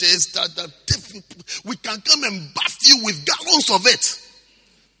 Jordan, this, that. Different. We can come and bath you with gallons of it.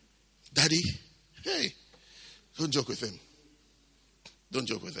 Daddy, hey, don't joke with him. Don't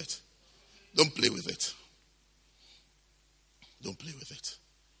joke with it. Don't play with it. Don't play with it.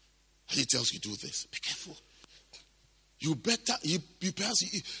 And he tells you do this. Be careful.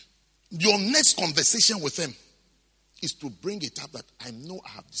 Your next conversation with him is to bring it up that I know I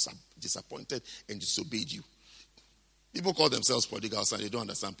have disappointed and disobeyed you. People call themselves prodigal son. They don't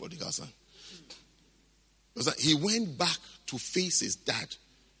understand prodigal son. Because he went back to face his dad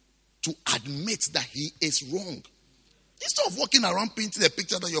to admit that he is wrong. Instead of walking around painting a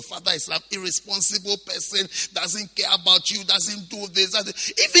picture that your father is an irresponsible person, doesn't care about you, doesn't do this,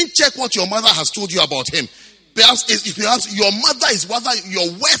 even check what your mother has told you about him. Perhaps your mother is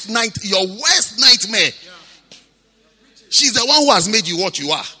your worst nightmare. She's the one who has made you what you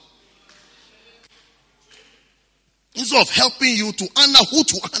are. Instead of helping you to honor who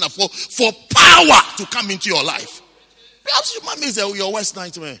to honor for power to come into your life. Perhaps your mom is your worst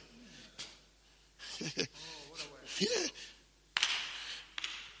nightmare. Yeah.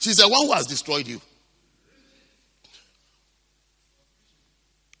 She's the one who has destroyed you.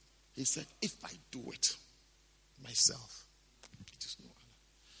 He said, if I do it myself, it is no honor.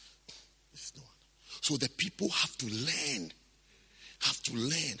 It is no honor. So the people have to learn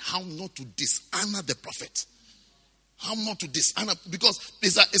how not to dishonor the prophet. How not to dishonor, because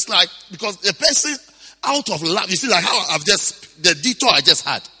it's like because the person out of love, you see, like how the detour I just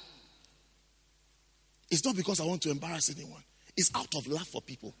had. It's not because I want to embarrass anyone. It's out of love for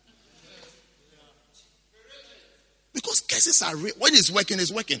people. Because cases are real. When it's working,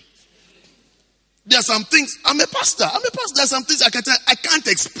 it's working. There are some things. I'm a pastor. There are some things I can't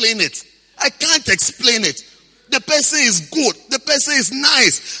explain it. I can't explain it. The person is good. The person is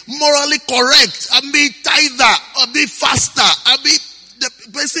nice. Morally correct. I be tither. I be faster. I be the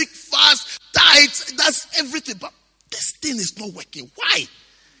basic fast, tight. That's everything. But this thing is not working. Why?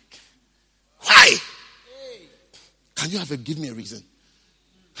 Why? Can you give me a reason?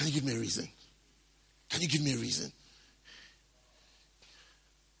 Can you give me a reason? Can you give me a reason?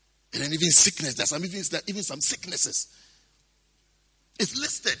 And then even sickness, there's even some sicknesses. It's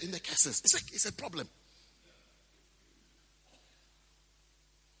listed in the cases. It's a problem.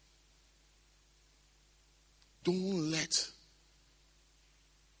 Don't let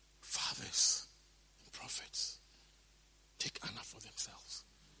fathers and prophets take honor for themselves.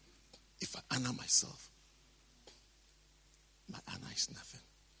 If I honor myself, my honor is nothing.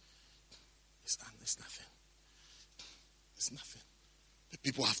 It's nothing. It's nothing. The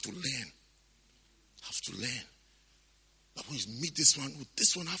people have to learn. That when you meet this one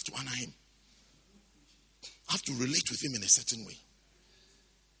I have to honor him. I have to relate with him in a certain way.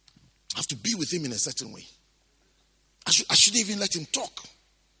 I have to be with him in a certain way. I shouldn't even let him talk.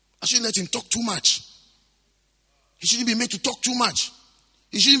 I shouldn't let him talk too much. He shouldn't be made to talk too much.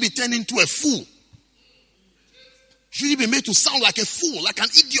 He shouldn't be turned into a fool. He shouldn't be made to sound like a fool, like an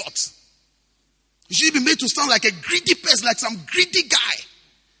idiot. He shouldn't be made to sound like a greedy person, like some greedy guy.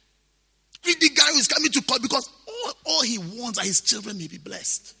 Greedy guy who is coming to court because all he wants are his children may be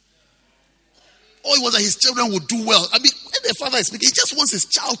blessed. All he wants are his children will do well. I mean, when the father is speaking, he just wants his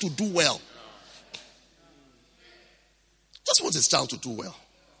child to do well. Just wants his child to do well.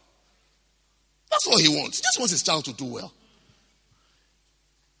 That's all he wants. He just wants his child to do well.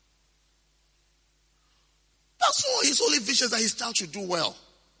 That's all. His only vision is that his child should do well.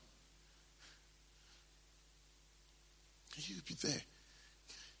 And you be there.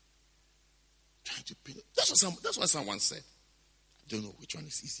 Trying to pay. That's what someone said. I don't know which one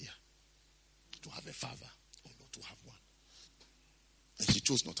is easier. To have a father or not to have one. And she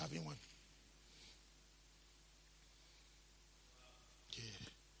chose not having one.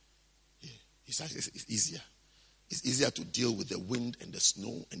 Yeah. It's easier. It's easier to deal with the wind and the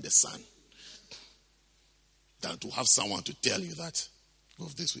snow and the sun than to have someone to tell you that.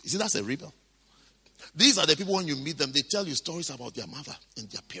 Move this way. You see, that's a rebel. These are the people when you meet them, they tell you stories about their mother and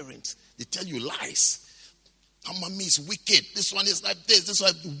their parents. They tell you lies. Our mommy is wicked. This one is like this. This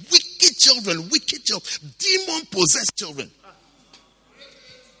one, wicked children, demon-possessed children.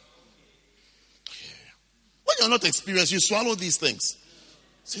 Yeah. When you're not experienced, you swallow these things.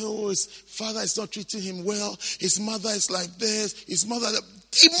 Say, oh, his father is not treating him well. His mother is like this. His mother,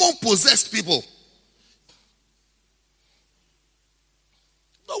 demon-possessed people.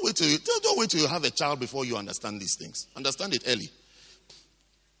 Don't wait till you have a child before you understand these things. Understand it early.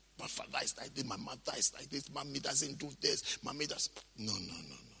 My father is like this, my mother is like this, mommy doesn't do this, mommy does. No.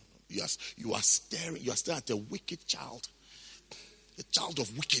 You are staring at a wicked child. A child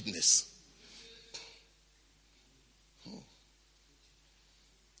of wickedness. Oh.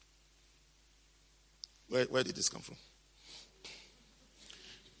 Where did this come from?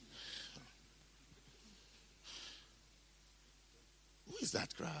 Who is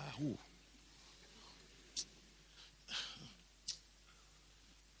that cry? Who?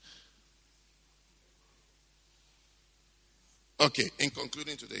 Okay, in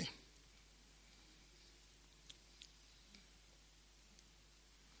concluding today,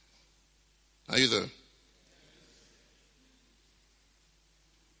 are you there?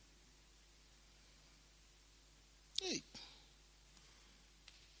 Hey.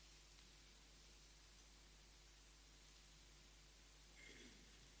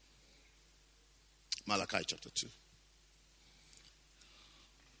 Malachi chapter 2.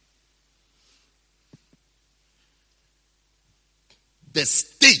 The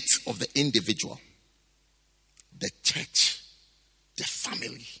state of the individual, the church, the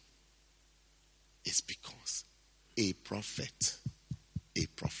family is because a prophet,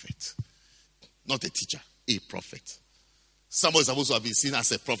 not a teacher, a prophet. Somebody is supposed to have been seen as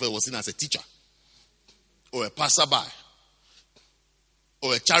a prophet, was seen as a teacher, or a passerby,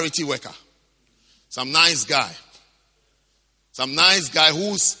 or a charity worker, some nice guy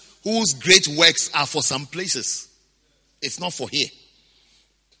whose great works are for some places. It's not for here.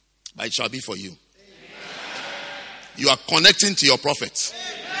 But it shall be for you. Amen. You are connecting to your prophet.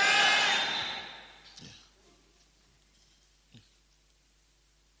 Yeah.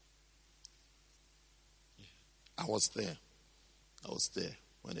 I was there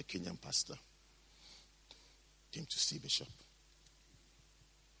when a Kenyan pastor came to see Bishop.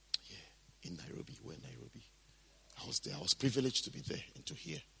 Yeah, in Nairobi. We're in Nairobi. I was there. I was privileged to be there and to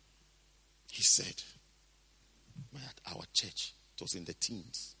hear. He said, at our church, it was in the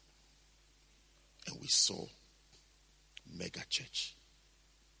teens. And we saw mega church.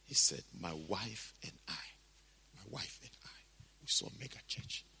 He said, my wife and I, we saw mega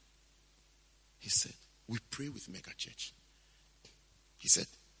church. He said, we pray with mega church. He said,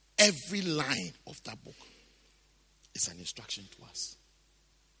 every line of that book is an instruction to us.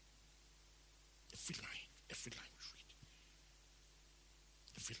 Every line we read.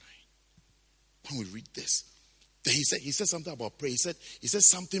 Every line. When we read this, then he said something about prayer. He said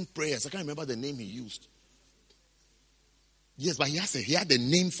something prayers. I can't remember the name he used. Yes, but he had a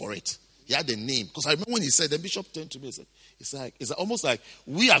name for it. He had a name. Because I remember when he said, the bishop turned to me and said, it's almost like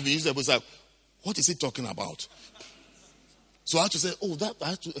we have been using it, but it's like, what is he talking about? So I had to say, I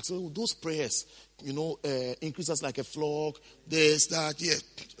had to explain those prayers, increase us like a flock, this, that, yeah.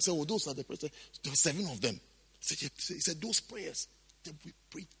 So those are the prayers. There were 7 of them. He said, those prayers, we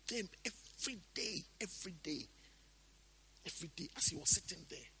pray them every day. Every day, as he was sitting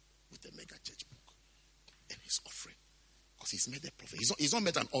there with the mega church book his offering. Because he's met a prophet. He's not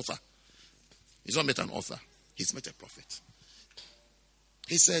met an author. He's not met an author. He's met a prophet.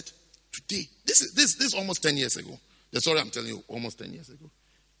 He said, today, this is almost 10 years ago. The story I'm telling you, almost 10 years ago.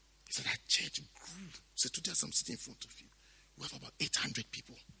 He said, our church grew. He said, today as I'm sitting in front of you, we have about 800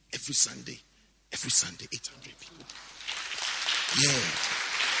 people every Sunday. Every Sunday, 800 people. Yeah.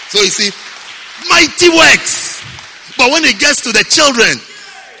 So you see, mighty works. But when it gets to the children,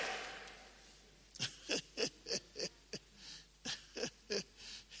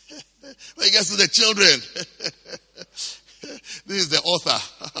 when it gets to the children, this is the author.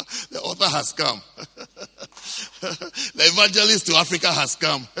 The author has come. The evangelist to Africa has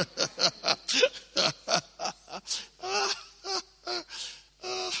come.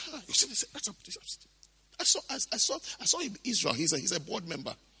 I saw him in Israel. He's a board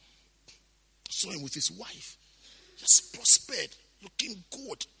member. I saw him with his wife. Just prospered, looking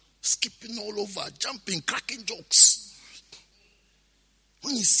good, skipping all over, jumping, cracking jokes.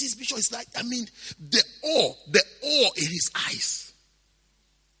 When he sees Bishop, it's like, the awe in his eyes.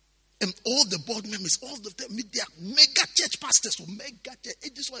 And all the board members, all of them, they are mega church pastors. Mega church. Hey,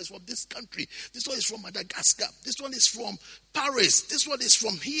 this one is from this country. This one is from Madagascar. This one is from Paris. This one is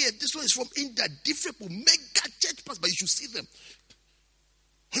from here. This one is from India. Different people, mega church pastors. But you should see them.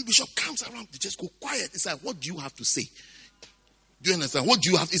 When Bishop comes around, they just go quiet. It's like, what do you have to say? Do you understand? What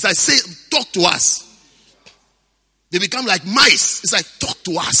do you have? It's like, say, talk to us. They become like mice. It's like, talk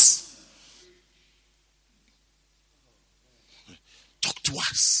to us. Talk to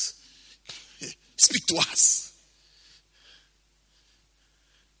us. Speak to us.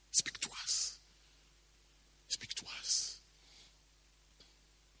 Speak to us. Speak to us.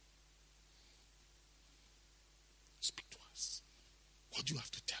 Speak to us. What do you have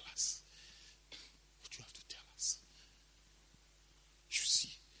to tell us? What do you have to tell us?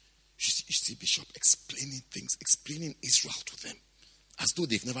 You see Bishop explaining things, explaining Israel to them as though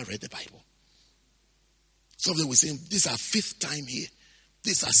they've never read the Bible. Some of them were saying, this is our 5th time here.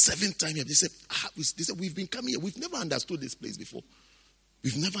 This is our 7th time here. They said, we've been coming here. We've never understood this place before.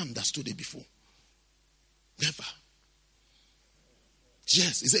 We've never understood it before. Never.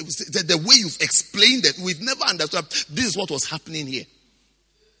 Yes, he said, the way you've explained it, we've never understood. This is what was happening here.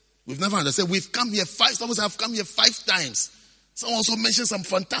 We've never understood. We've come here 5. Some of us have come here 5 times. Someone also mentioned some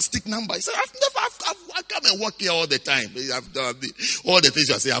fantastic number. He said, I come and work here all the time. All the things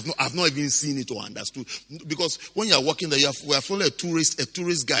you say, I've not even seen it or understood. Because when you are working there, we are following a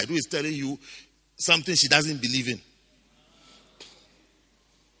tourist guide who is telling you something she doesn't believe in.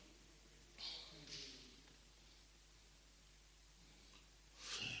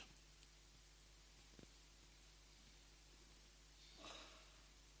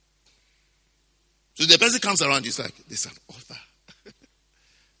 So the person comes around, he's like, there's an author.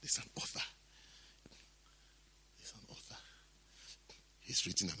 There's an author. There's an author. He's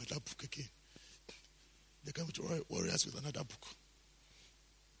written another book again. They come to Warriors with another book.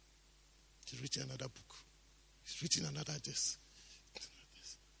 He's written another book. He's written another this.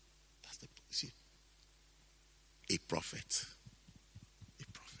 That's the, see, a prophet. A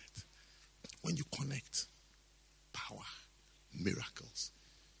prophet. When you connect power, miracles,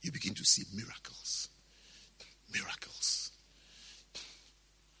 you begin to see miracles. Miracles.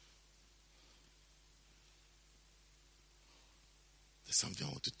 There's something I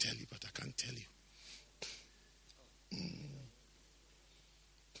want to tell you, but I can't tell you.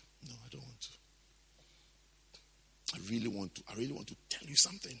 No, I don't want to. I really want to tell you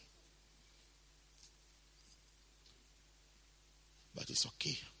something. But it's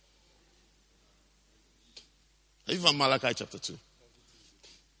okay. Even Malachi chapter 2.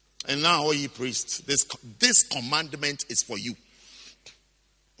 And now, all ye priests, this commandment is for you.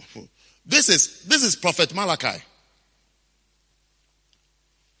 This is Prophet Malachi.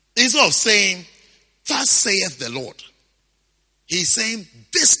 Instead of saying, thus saith the Lord, he's saying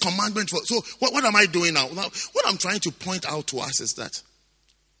this commandment for. So what am I doing now? What I'm trying to point out to us is that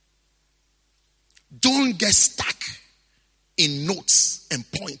don't get stuck in notes and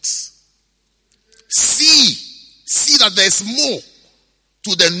points. See that there's more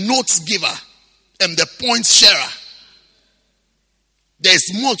to the notes giver and the points sharer.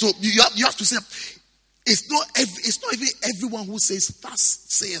 There's more to you have to say. It's not even everyone who says thus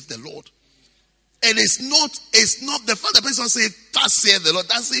saith the Lord. And it's not the fact that person says thus saith the Lord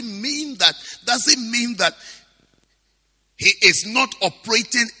doesn't mean that he is not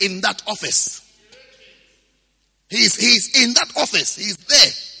operating in that office. He's in that office. He's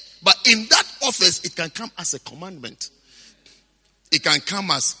there. But in that office, it can come as a commandment. It can come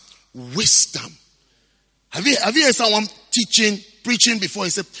as wisdom. Have you heard someone teaching preaching before, he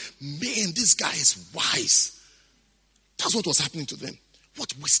said, man, this guy is wise. That's what was happening to them.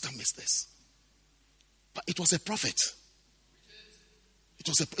 What wisdom is this? But it was a prophet.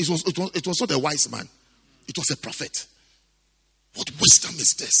 It was not a wise man. It was a prophet. What wisdom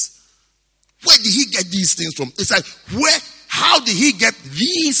is this? Where did he get these things from? It's like, how did he get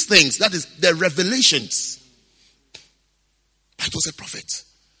these things? That is the revelations. But it was a prophet.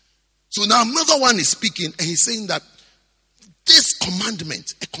 So now another one is speaking, and he's saying that this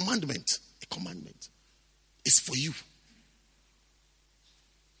commandment is for you.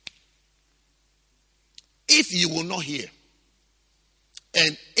 If you will not hear,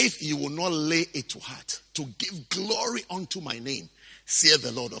 and if you will not lay it to heart, to give glory unto my name, saith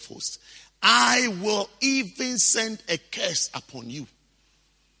the Lord of hosts, I will even send a curse upon you,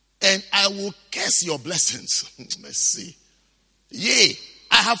 and I will curse your blessings. Let's see. Yea,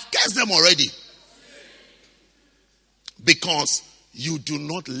 I have cursed them already, because you do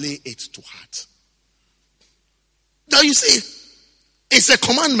not lay it to heart. Now you see, it's a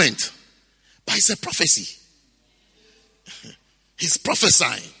commandment, but it's a prophecy. He's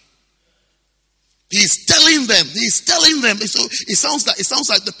prophesying. He's telling them. So it sounds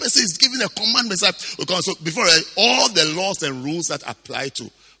like the person is giving a commandment. Okay, so before all the laws and rules that apply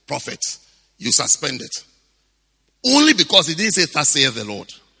to prophets, you suspend it. Only because he didn't say, thus saith the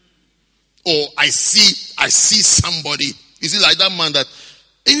Lord. Or I see somebody. You see, like that man that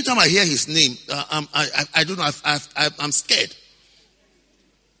anytime I hear his name, I don't know, I'm scared.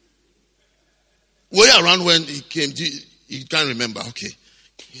 Way around when he came, you can't remember. Okay.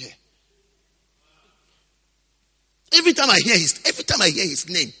 Yeah. Every time I hear his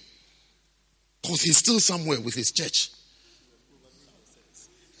name, because he's still somewhere with his church.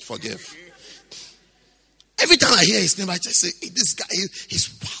 Forgive. Every time I hear his name, I just say, hey, this guy, he's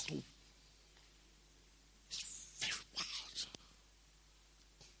wild. He's very wild.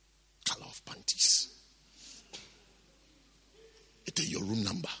 Color of panties. Enter your room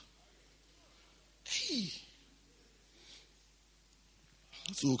number. Hey.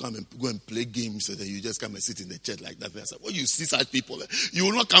 So come and go and play games so that you just come and sit in the church like that. I said, well, you see such people, you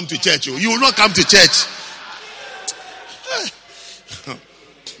will not come to church. You will not come to church.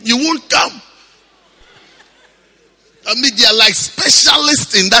 You won't come. I mean, they are like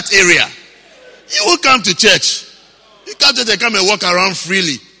specialists in that area. You won't come to church. You come to church, come and walk around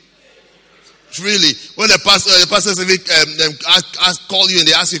freely. Freely. When the pastor call you and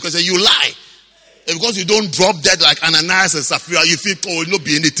they ask you a question, you lie. And because you don't drop dead like Ananias and Sapphira, you think, oh, it will not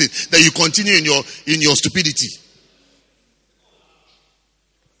be anything. Then you continue in your stupidity.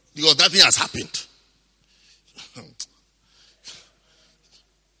 Because nothing has happened.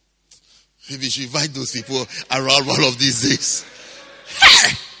 Maybe you should invite those people around one of these days.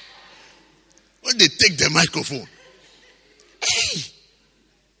 Hey! When they take the microphone. Hey!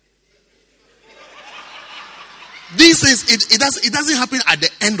 These things, it doesn't happen at the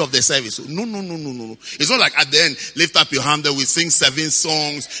end of the service. No. It's not like at the end, lift up your hand, then we sing 7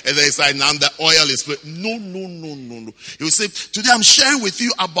 songs, and then it's like, now the oil is filled. No. He will say, today I'm sharing with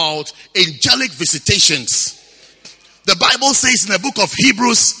you about angelic visitations. The Bible says in the book of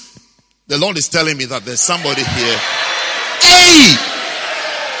Hebrews, the Lord is telling me that there's somebody here. Hey!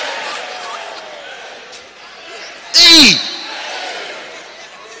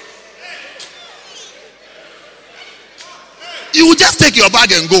 You will just take your bag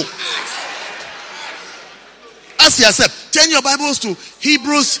and go. Ask yourself, turn your Bibles to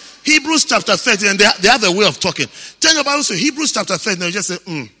Hebrews chapter 13, and they have a way of talking. Turn your Bibles to Hebrews chapter 13, and you just say,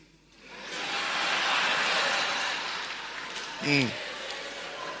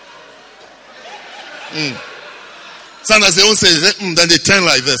 Sometimes they won't say, then they turn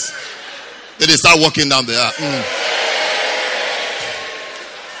like this. Then they start walking down the aisle.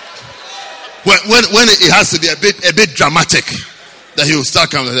 When it has to be a bit dramatic, that he will start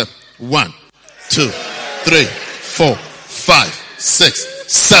coming like that. 1, 2, 3, 4, 5,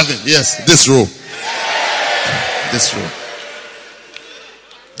 6, 7. Yes, this row.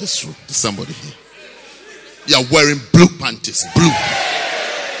 There's somebody here. You are wearing blue panties. Blue.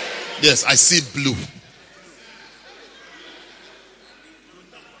 Yes, I see blue.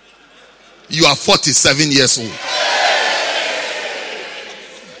 You are 47 years old.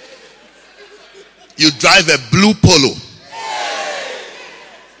 You drive a blue Polo.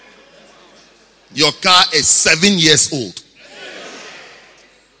 Your car is 7 years old.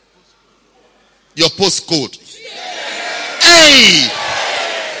 Your postcode. Hey!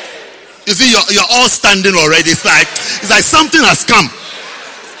 You see, you're all standing already. It's like something has come.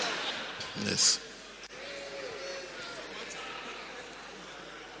 Yes.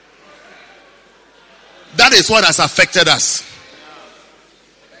 That is what has affected us.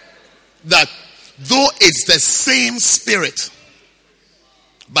 that though it's the same spirit,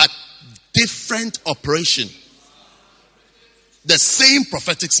 but different operation, the same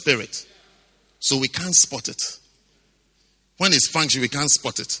prophetic spirit, so we can't spot it. When it's functioning, we can't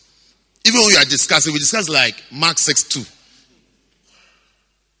spot it. Even when we are discussing, we discuss like Mark 6:2.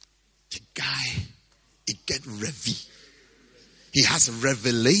 The guy, he get revi. He has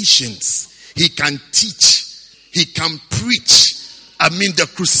revelations. He can teach. He can preach. I mean, the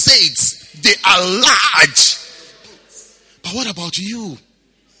crusades, they are large. But what about you?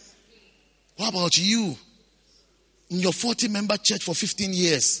 What about you? In your 40-member church for 15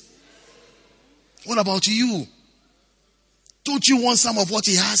 years. What about you? Don't you want some of what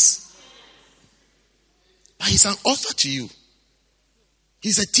he has? But he's an author to you.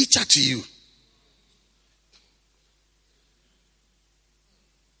 He's a teacher to you.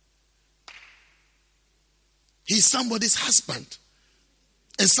 He's somebody's husband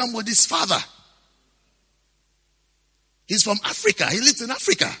and somebody's father. He's from Africa. He lives in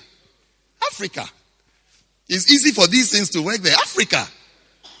Africa. Africa. It's easy for these things to work there. Africa.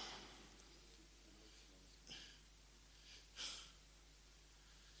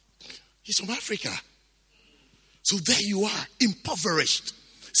 He's from Africa. So there you are, impoverished,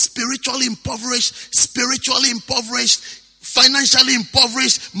 spiritually impoverished, financially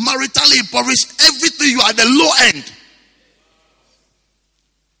impoverished, maritally impoverished, everything. You are at the low end.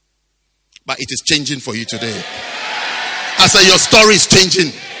 But it is changing for you today. I say your story is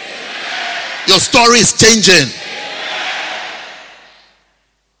changing. Your story is changing.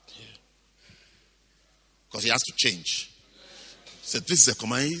 Because he has to change. He said, this is a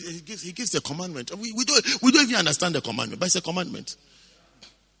command. He gives the commandment. We don't even understand the commandment, but it's a commandment.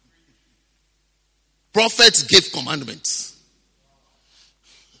 Prophets give commandments.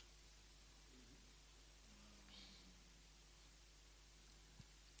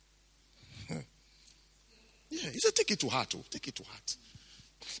 Yeah, he said, take it to heart. Oh, take it to heart.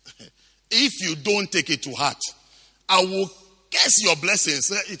 If you don't take it to heart, I will curse your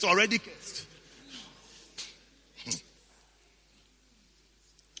blessings. It's already cursed.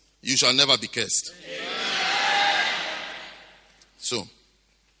 You shall never be cursed. So,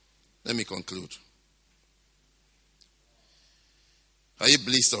 let me conclude. Are you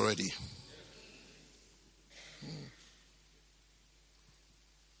blessed already?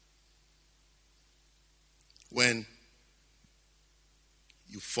 When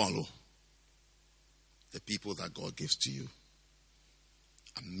you follow the people that God gives to you,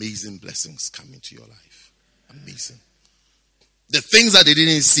 amazing blessings come into your life. Amazing. The things that they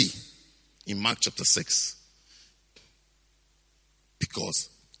didn't see in Mark chapter 6. Because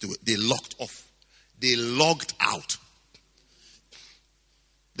they locked off. They logged out.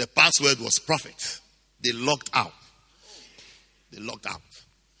 The password was prophet. They logged out. They logged out.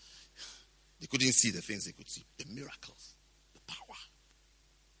 They couldn't see the things they could see. The miracles. The power.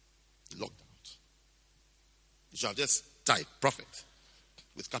 They logged out. You shall just type prophet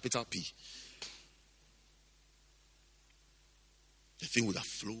with capital P. The thing would have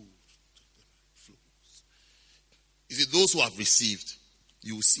flowed. Flows. You see, those who have received,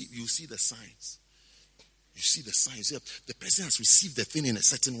 you will see the signs. You see the signs. The person has received the thing in a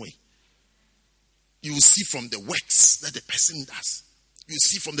certain way. You will see from the works that the person does. You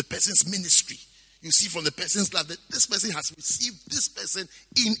see from the person's ministry. You see from the person's life that this person has received this person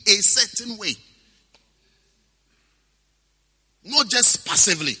in a certain way. Not just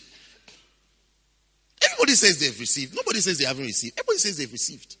passively. Everybody says they've received. Nobody says they haven't received. Everybody says they've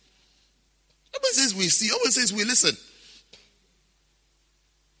received. Everybody says we see. Everybody says we listen.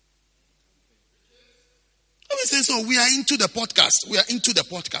 Everybody says, so we are into the podcast. We are into the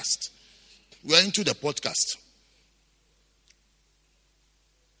podcast. We are into the podcast.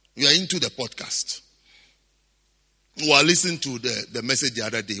 We are into the podcast. We are listening to the message the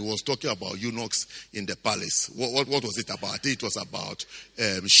other day. He was talking about eunuchs in the palace. What was it about? I think it was about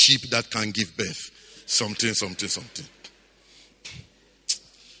sheep that can't give birth. Something.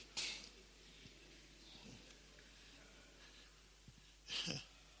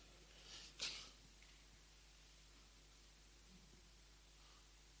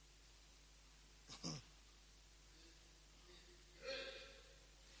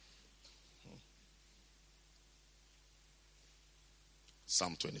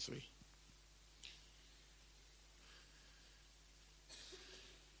 Psalm 23.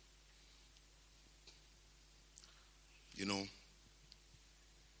 You know,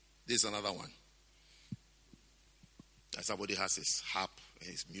 there's another one. That somebody has his harp and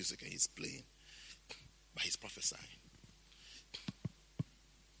his music and he's playing, but he's prophesying.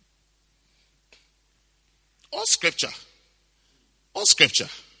 All scripture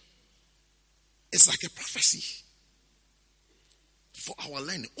It's like a prophecy for our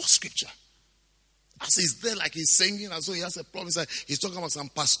learning. All scripture. As he's there, like he's singing, as though he has a promise. He's talking about some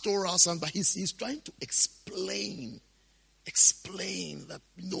pastoral something, but he's trying to explain that,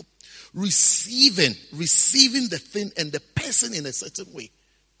 receiving the thing and the person in a certain way.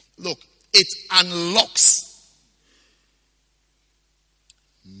 Look, it unlocks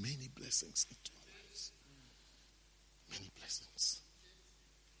many blessings into our lives. Many blessings.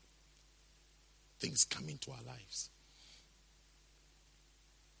 Things come into our lives.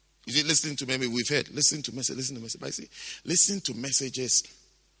 You see, listening to maybe we've heard, listen to message. But I see, listening to messages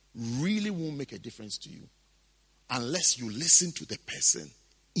really won't make a difference to you unless you listen to the person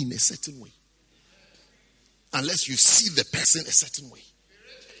in a certain way. Unless you see the person a certain way.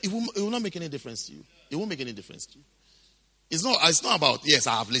 It will not make any difference to you. It won't make any difference to you. It's not about, yes,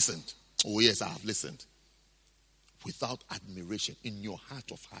 I have listened. Oh, yes, I have listened. Without admiration in your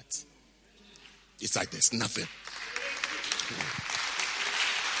heart of hearts. It's like there's nothing.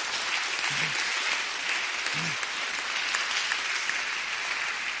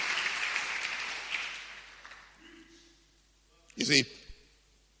 You see,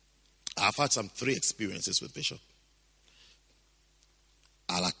 I've had some 3 experiences with Bishop.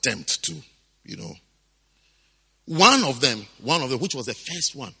 I'll attempt to, One of them, which was the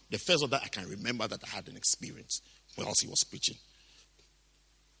first one that I can remember that I had an experience whilst he was preaching.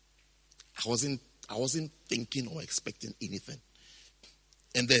 I wasn't thinking or expecting anything.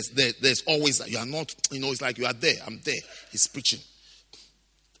 And there's always that you are not, it's like you are there, I'm there, he's preaching.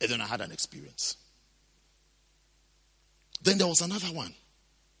 And then I had an experience. Then there was another one.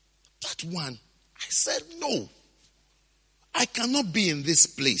 That one, I said, no, I cannot be in this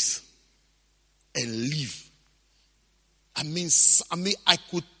place and leave. I mean, I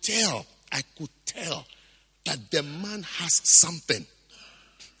could tell that the man has something.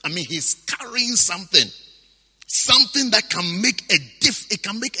 He's carrying something that can make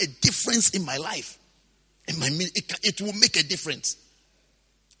a difference in my life. It will make a difference.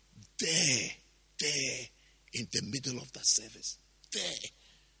 There, in the middle of that service, there,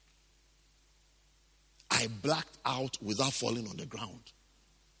 I blacked out without falling on the ground.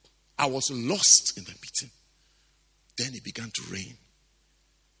 I was lost in the meeting. Then it began to rain.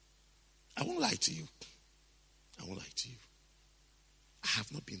 I won't lie to you. I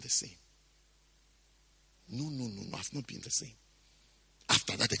have not been the same. No, I've not been the same.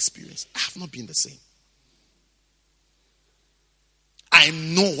 After that experience, I have not been the same. I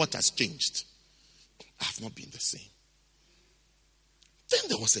know what has changed. I have not been the same. Then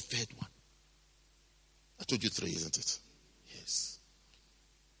there was a third one. I told you 3, isn't it? Yes.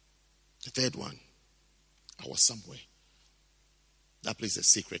 The third one, I was somewhere. That place is a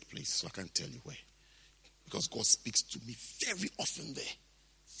secret place, so I can't tell you where. Because God speaks to me very often there.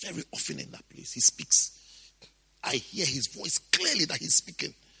 Very often in that place. He speaks. I hear his voice clearly that he's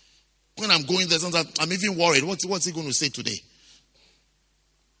speaking. When I'm going there, sometimes I'm even worried. What's he going to say today?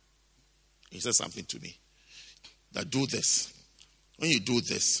 He said something to me. That do this. When you do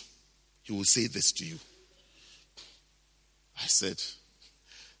this, he will say this to you. I said,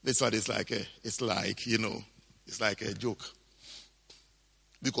 this one is like a joke.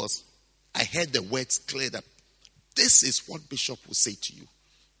 Because I heard the words clear that this is what Bishop will say to you.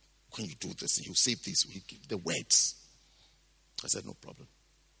 When you do this, and you say this, you give the words. I said, no problem.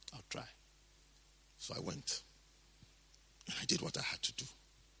 I'll try. So I went. And I did what I had to do.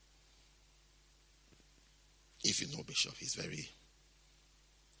 If you know Bishop, his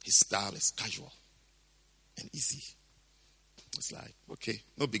style is casual and easy. It's like, okay,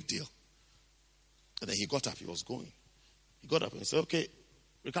 no big deal. And then he got up, he was going. He got up and said, okay,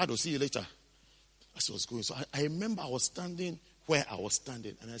 Ricardo, see you later. As he was going. So I remember I was standing where I was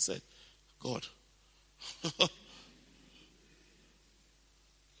standing, and I said, God,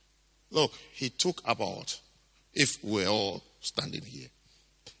 look, he took about, if we're all standing here,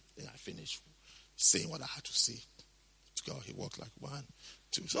 then I finished saying what I had to say. He walked like 1,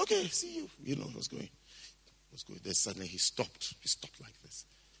 2. So, okay, see you. He was going. Then suddenly he stopped. He stopped like this.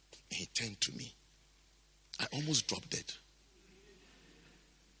 And he turned to me. I almost dropped dead.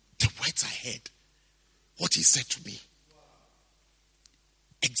 The words I heard, what he said to me.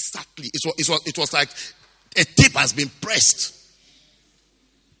 Exactly. It was like a tape has been pressed.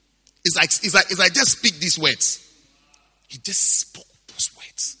 It's like just speak these words. He just spoke those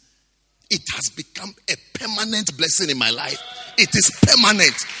words. It has become a permanent blessing in my life. It is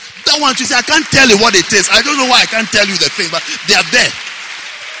permanent. That one you say, I can't tell you what it is. I don't know why I can't tell you the thing, but they are there.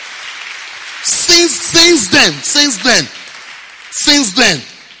 Since then,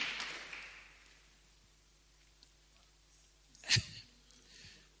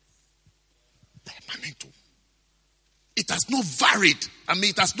 the coming to. It has not varied. I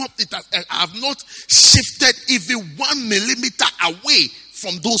have not shifted even 1 millimeter away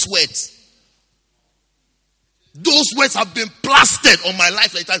from those words. Those words have been plastered on my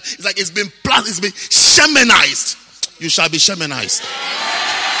life. It's like it's been plastered, it's been shamanized. You shall be shamanized.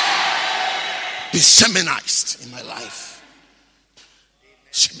 Be shamanized in my life.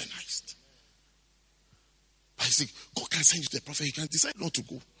 Shamanized. But you see, God can send you to the prophet. He can decide not to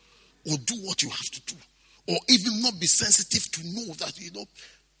go. Or do what you have to do. Or even not be sensitive to know that,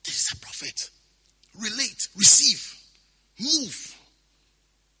 this is a prophet. Relate, receive, move.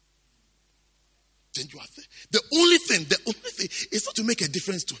 Then you are there. The only thing is not to make a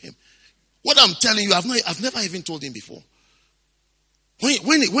difference to him. What I'm telling you, I've never even told him before.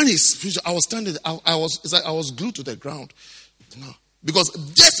 When he's preached, I was standing, I was glued to the ground. No. Because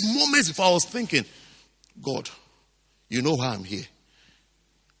just moments before I was thinking, God, you know why I'm here.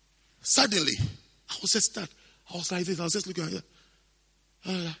 Suddenly, I was just stuck. I was like this. I was just looking at it.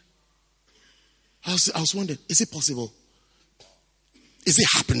 I was wondering, is it possible? Is it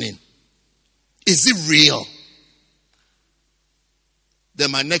happening? Is it real?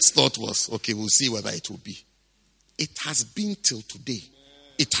 Then my next thought was, okay, we'll see whether it will be. It has been till today.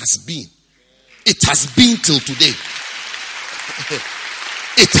 It has been. It has been till today.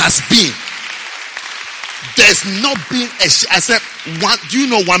 It has been. There's not been I said, do you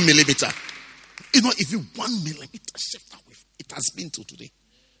know 1 millimeter? If you 1 millimeter shift away, it has been till today.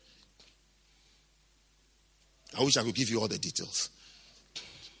 I wish I could give you all the details.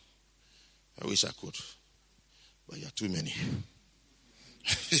 I wish I could. But you're too many.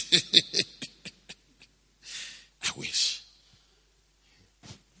 I wish.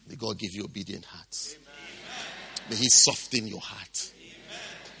 May God give you obedient hearts. Amen. May he soften your heart.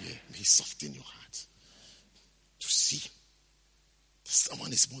 Yeah, may he soften your heart. To see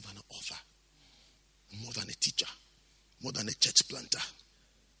someone is more than an author, more than a teacher, more than a church planter.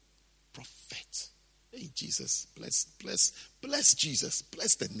 Prophet. Hey, Jesus, bless Jesus.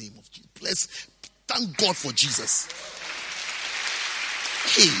 Bless the name of Jesus. Thank God for Jesus.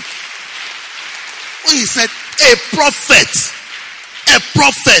 Hey, when he said a prophet,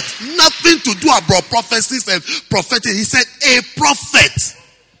 nothing to do about prophecies and prophetic. He said a prophet.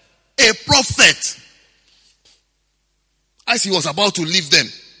 As he was about to leave them,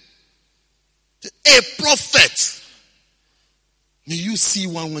 a prophet. May you see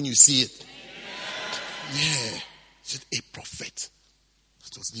one when you see it. Yeah. He said, a prophet.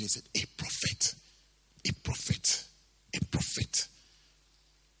 That was new. He said, a prophet.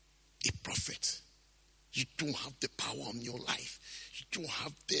 You don't have the power on your life. You don't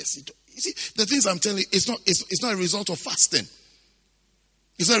have this. You see, the things I'm telling you, it's not a result of fasting.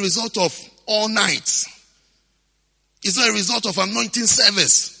 It's not a result of all nights. It's not a result of anointing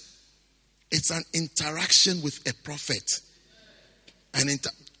service. It's an interaction with a prophet.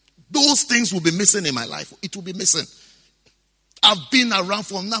 Those things will be missing in my life. It will be missing. I've been around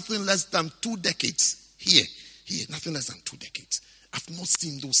for nothing less than 2 decades. Here, nothing less than 2 decades. I've not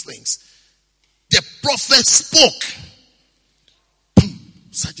seen those things. The prophet spoke. Boom,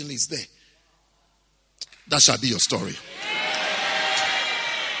 suddenly it's there. That shall be your story.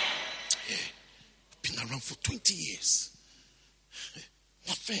 Yeah. Been around for 20 years.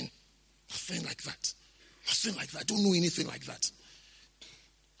 Nothing like that. Nothing like that. I don't know anything like that.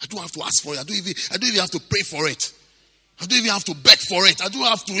 I don't have to ask for it. I don't even have to pray for it. I don't even have to beg for it. I don't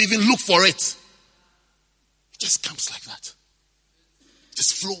have to even look for it. It just comes like that. It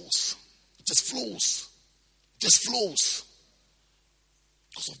just flows. It just flows. It just flows.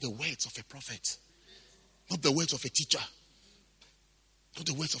 Because of the words of a prophet. Not the words of a teacher. Not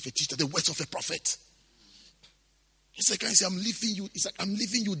the words of a teacher. The words of a prophet. It's like I say, I'm leaving you. It's like I'm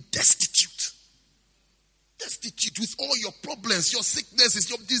leaving you destitute. Destitute with all your problems, your sicknesses,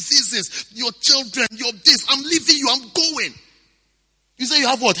 your diseases, your children, your this. I'm leaving you. I'm going. You say you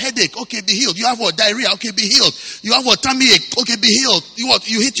have what? Headache. Okay, be healed. You have what? Diarrhea. Okay, be healed. You have what? Tummy ache. Okay, be healed.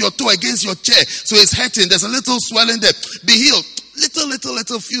 You hit your toe against your chair, so it's hurting. There's a little swelling there. Be healed.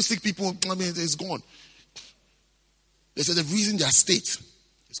 Little few sick people. I mean, it's gone. They said the reason they are state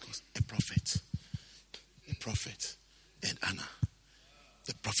is because a prophet, and Anna.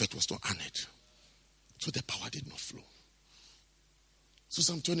 The prophet was not honored. So the power did not flow. So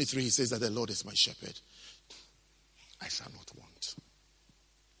Psalm 23, he says that the Lord is my shepherd. I shall not want.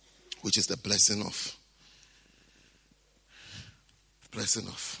 Which is the blessing of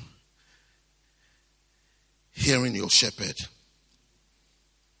hearing your shepherd.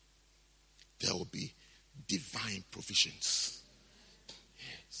 There will be divine provisions.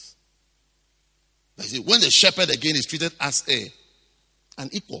 Yes. When the shepherd again is treated as an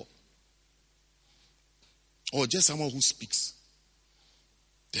equal. or just someone who speaks,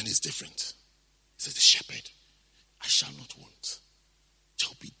 then it's different. He says, the shepherd, I shall not want. There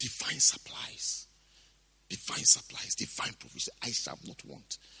will be divine supplies. Divine supplies, divine provision. I shall not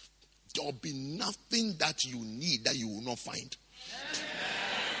want. There will be nothing that you need that you will not find.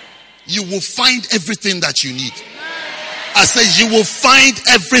 You will find everything that you need. I said, you will find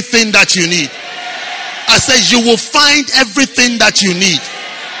everything that you need. I said, you will find everything that you need.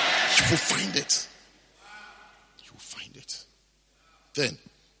 You will find it. You will find it. Then,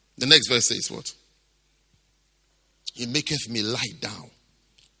 the next verse says what? He maketh me lie down.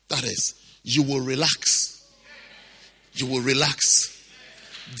 That is, you will relax. You will relax.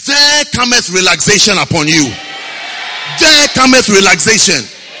 There cometh relaxation upon you. There cometh relaxation.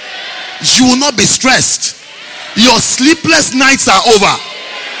 You will not be stressed. Your sleepless nights are over.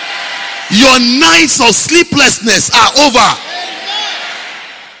 Your nights of sleeplessness are over.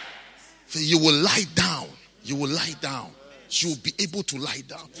 So you will lie down. You will lie down. You will be able to lie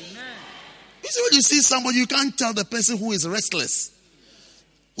down. You see, when you see somebody, you can't tell the person who is restless,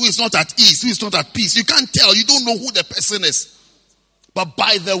 who is not at ease, who is not at peace. You can't tell. You don't know who the person is. But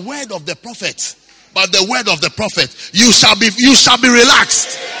by the word of the prophet, you shall be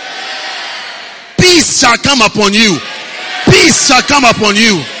relaxed. Peace shall come upon you. Peace shall come upon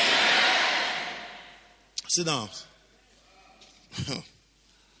you. Sit down.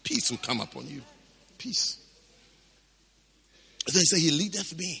 Peace will come upon you. Peace. Then he said, he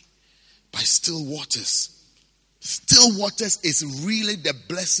leadeth me by still waters. Still waters is really the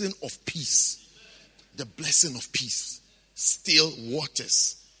blessing of peace. The blessing of peace. Still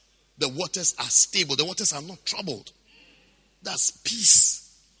waters. The waters are stable. The waters are not troubled. That's peace.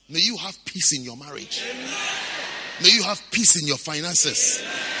 May you have peace in your marriage. May you have peace in your finances.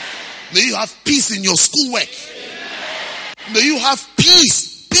 May you have peace in your schoolwork. May you have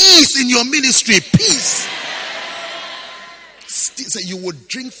peace. Peace in your ministry. Peace. So you will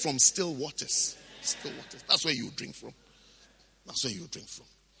drink from still waters. Still waters. That's where you will drink from. That's where you will drink from.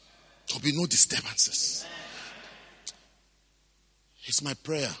 There will be no disturbances. It's my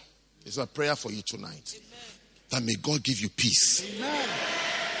prayer. It's my prayer for you tonight. That may God give you peace.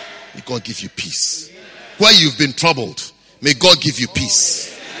 May God give you peace. Where you've been troubled, may God give you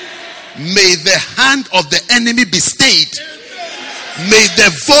peace. May the hand of the enemy be stayed. May the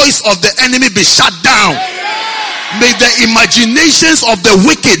voice of the enemy be shut down. May the imaginations of the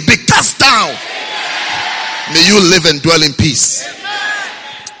wicked be cast down. May you live and dwell in peace.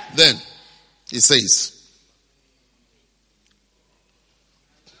 Then he says,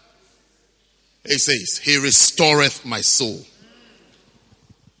 he restoreth my soul.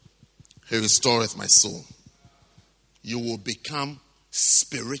 He restoreth my soul. You will become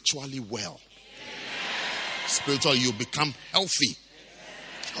spiritually well. Spiritually, you become healthy.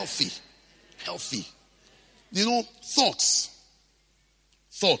 Healthy. You know, thoughts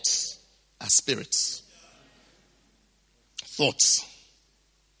are spirits. Thoughts.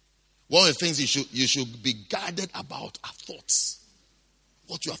 One of the things you should be guarded about are thoughts.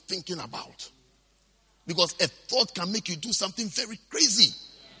 What you are thinking about. Because a thought can make you do something very crazy.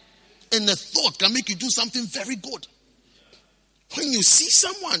 And a thought can make you do something very good. When you see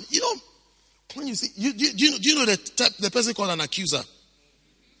someone, you know, do you know the person called an accuser?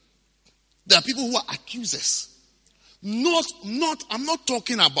 There are people who are accusers. I'm not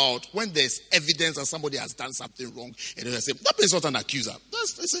talking about when there's evidence that somebody has done something wrong and they say, that person is not an accuser.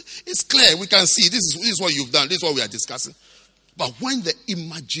 It's clear. We can see this is what you've done. This is what we are discussing. But when the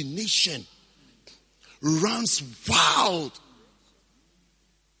imagination runs wild,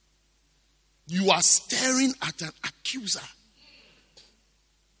 you are staring at an accuser.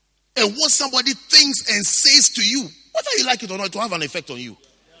 And what somebody thinks and says to you, whether you like it or not, it will have an effect on you.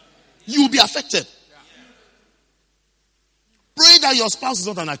 You will be affected. Pray that your spouse is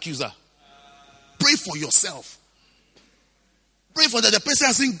not an accuser. Pray for yourself. Pray for that the person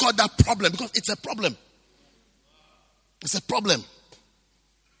hasn't got that problem, because it's a problem. It's a problem.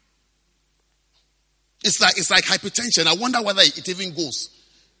 It's like hypertension. I wonder whether it even goes.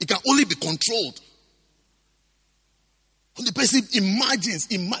 It can only be controlled. When the person imagines,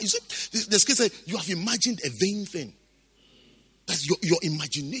 you see, the scripture says, you have imagined a vain thing. That's your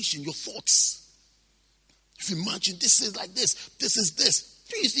imagination, your thoughts. You've imagined this is like this is this.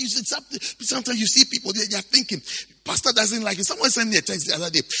 Sometimes you see people, they are thinking, pastor doesn't like it. Someone sent me a text the other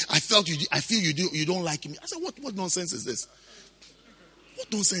day. I feel you don't like me. I said, what nonsense is this?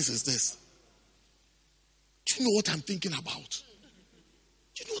 What nonsense is this? Do you know what I'm thinking about?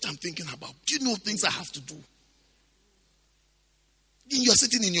 Do you know what I'm thinking about? Do you know things I have to do? You're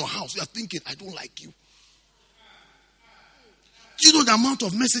sitting in your house, you're thinking, I don't like you. Do you know the amount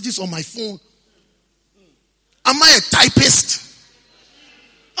of messages on my phone? Am I a typist?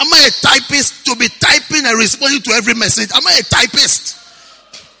 Am I a typist to be typing and responding to every message? Am I a typist?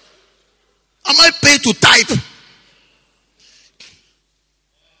 Am I paid to type?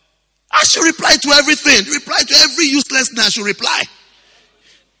 I should reply to everything. Reply to every useless thing. I should reply.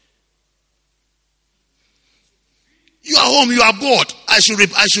 You are home, you are bored. I should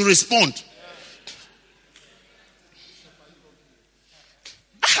respond.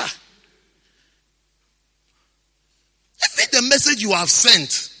 If the message you have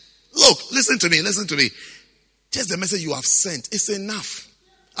sent, look, listen to me. Just the message you have sent, it's enough.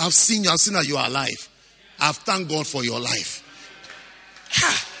 I've seen that you are alive. I've thanked God for your life.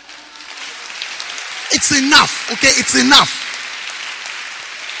 It's enough, okay? It's enough.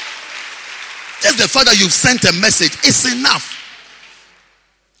 Just the fact that you've sent a message, it's enough.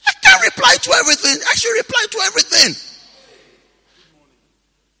 I can't reply to everything. I should reply to everything.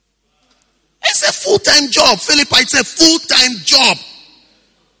 It's a full-time job. Philippa, it's a full-time job.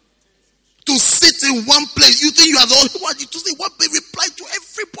 To sit in one place. You think you are the only one. You to say one place, reply to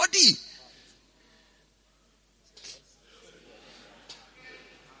everybody.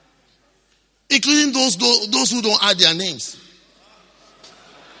 Including those who don't add their names.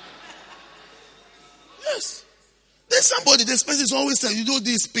 Yes. This person is always saying, you know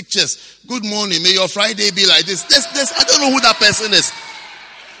these pictures. Good morning, may your Friday be like this. I don't know who that person is.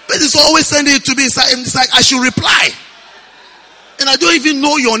 But it's always sending it to me. It's like I should reply. And I don't even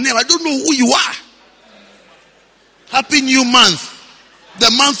know your name. I don't know who you are. Happy new month.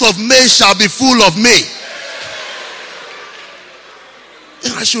 The month of May shall be full of May.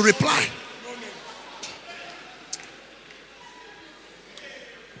 And I should reply.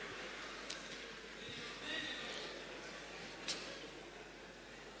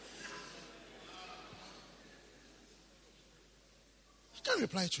 I can't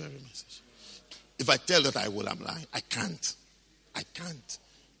reply to every message. If I tell that I will, I'm lying. I can't.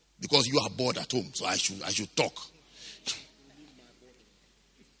 Because you are bored at home, so I should talk.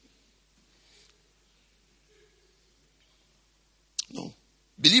 No.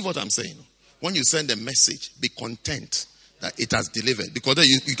 Believe what I'm saying. When you send a message, be content that it has delivered. Because then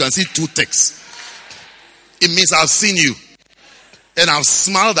you can see two texts. It means I've seen you. And I've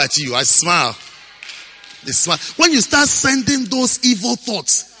smiled at you. I smile. They smile. When you start sending those evil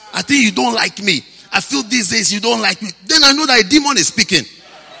thoughts, I think you don't like me. I feel these days you don't like me. Then I know that a demon is speaking.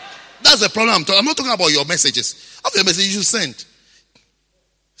 That's the problem I'm not talking about your messages. Of your message you send.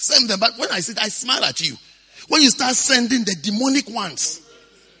 Send them. But when I said I smile at you. When you start sending the demonic ones.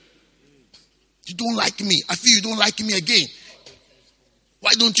 You don't like me. I feel you don't like me again.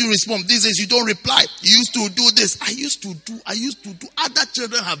 Why don't you respond? These days you don't reply. You used to do this. I used to do. Other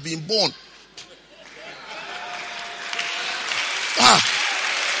children have been born.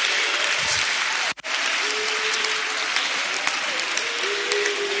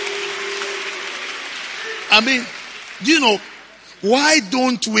 I mean, why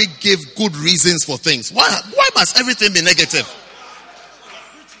don't we give good reasons for things? Why must everything be negative?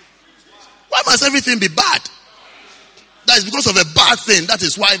 Why must everything be bad? That is because of a bad thing. That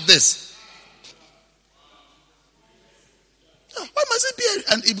is why this. Why must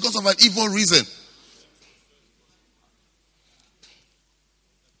it be because of an evil reason?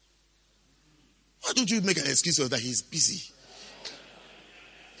 Why don't you make an excuse of that he's busy?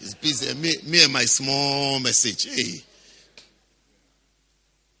 He's busy. And me and my small message. Hey.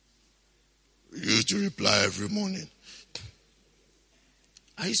 You used to reply every morning.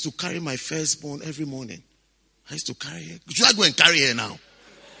 I used to carry my firstborn every morning. I used to carry her. Should I go and carry her now?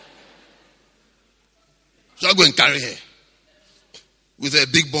 Should I go and carry her? With a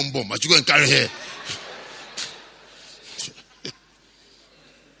big bomb. I should go and carry her.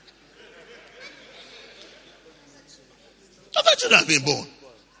 Other children have been born.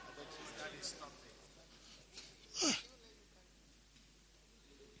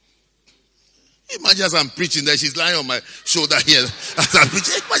 Imagine as I'm preaching that she's lying on my shoulder here as I'm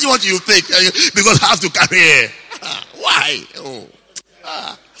preaching. Imagine what you think because I have to carry her. Why?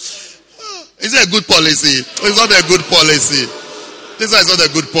 Is it a good policy? It's not a good policy. This is not a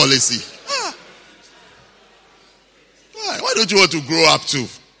good policy. Why don't you want to grow up too?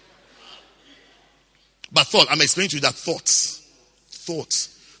 But I'm explaining to you that thoughts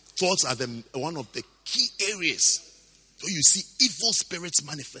are one of the key areas where you see evil spirits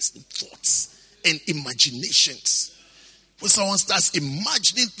manifesting thoughts and imaginations. When someone starts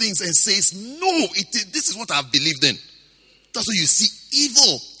imagining things and says, no, this is what I've believed in. That's what you see.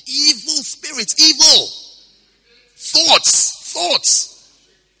 Evil spirits, evil thoughts.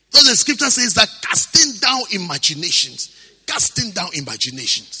 So the scripture says that casting down imaginations.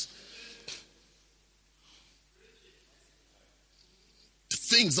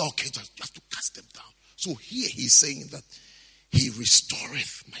 things are okay, just have to cast them down. So here he's saying that he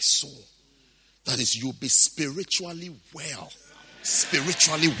restoreth my soul. That is, you'll be spiritually well.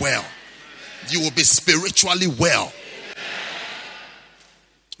 Spiritually well. You will be spiritually well.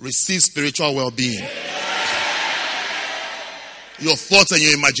 Receive spiritual well-being. Your thoughts and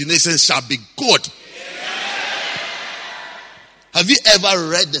your imagination shall be good. Have you ever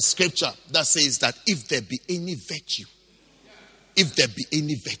read the scripture that says that if there be any virtue, if there be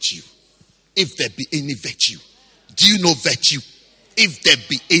any virtue, if there be any virtue, do you know virtue? If there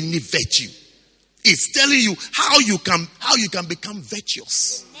be any virtue, it's telling you how you can become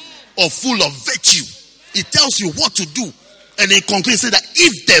virtuous or full of virtue. It tells you what to do, and in conclusion, say that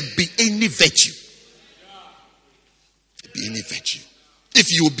if there be any virtue, be any virtue, if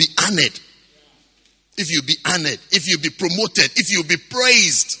you will be honored, if you be honored, if you be promoted, if you be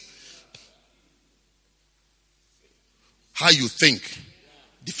praised, how you think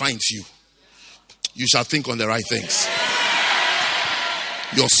defines you. You shall think on the right things.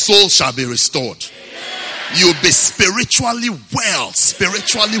 Your soul shall be restored. You'll be spiritually well.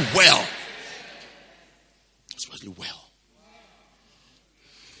 Spiritually well. Spiritually well.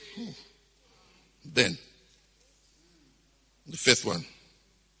 Then, the fifth one.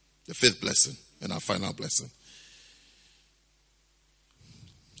 The fifth blessing and our final blessing.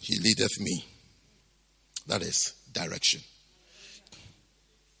 He leadeth me. That is direction.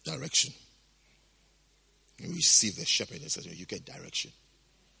 Direction. You receive the shepherd and says, you get direction.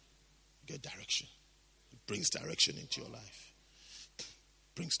 You get direction. It brings direction into your life.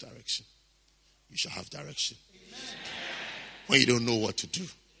 Brings direction. You shall have direction. Amen. When you don't know what to do,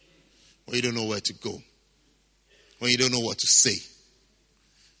 when you don't know where to go, when you don't know what to say,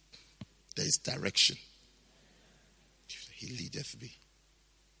 there is direction. He leadeth me.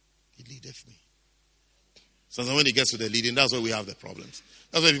 He leadeth me. Sometimes when it gets to the leading, that's where we have the problems.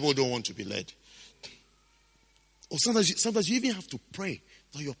 That's why people don't want to be led. Or sometimes you even have to pray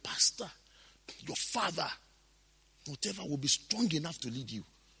that your pastor, your father, whatever, will be strong enough to lead you.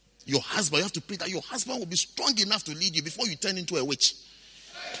 Your husband, you have to pray that your husband will be strong enough to lead you before you turn into a witch.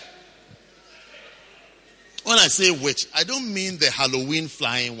 When I say witch, I don't mean the Halloween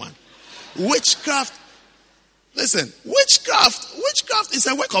flying one. Witchcraft, listen, witchcraft is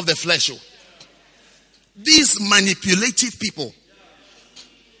a work of the flesh. These manipulative people,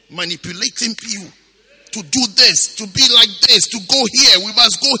 manipulating you to do this, to be like this, to go here, we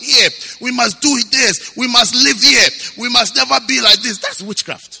must go here, we must do this, we must live here, we must never be like this. That's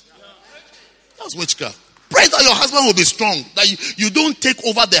witchcraft. That's witchcraft. Pray that your husband will be strong, that you don't take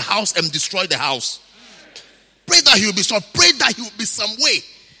over the house and destroy the house. Pray that he will be strong. Pray that he will be some way.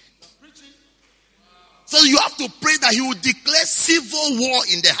 So you have to pray that he will declare civil war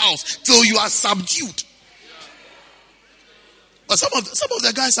in the house till you are subdued. But some of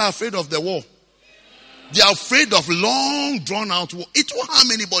the guys are afraid of the war. They are afraid of long drawn out war. It won't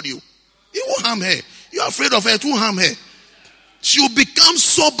harm anybody. It won't harm her. You are afraid of her. It won't harm her. She will become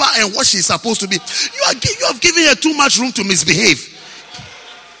sober and what she's supposed to be. You have given her too much room to misbehave.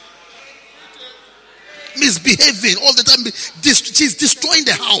 Misbehaving all the time. She's destroying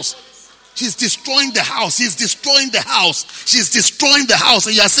the house. She's destroying the house. She's destroying the house. She's destroying the house.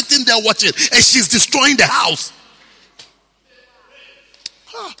 And you are sitting there watching. And she's destroying the house.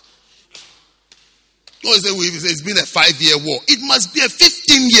 It's been a 5-year war. It must be a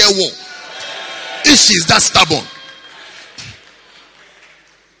 15-year war. If she's that stubborn.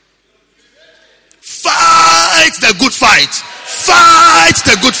 Fight the good fight. Fight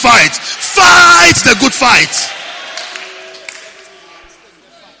the good fight. Fight the good fight.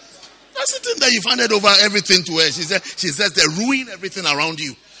 That's the thing that you've handed over everything to her. She says they ruin everything around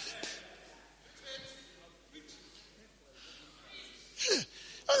you.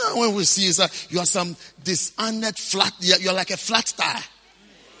 When we see you are some dishonored flat, you're like a flat tire.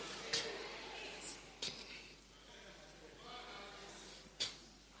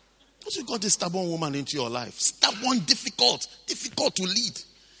 What you got this stubborn woman into your life? Stubborn, difficult to lead.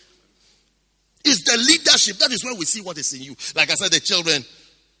 It's the leadership. That is when we see what is in you. Like I said, the children,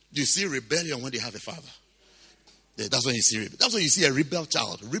 you see rebellion when they have a father. That's when you see rebellion. That's when you see a rebellious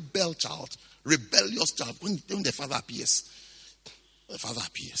child, when the father appears. The father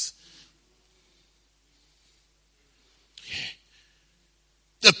appears. Yeah.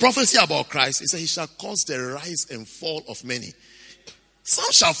 The prophecy about Christ is that he shall cause the rise and fall of many.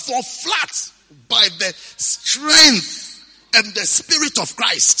 Some shall fall flat by the strength and the spirit of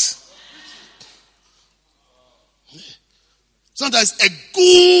Christ. Sometimes a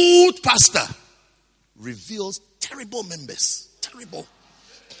good pastor reveals terrible members. Terrible.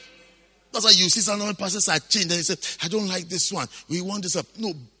 That's why you see some other pastors are changed and they say, I don't like this one. We want this up.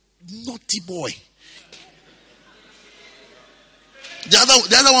 No, naughty boy. The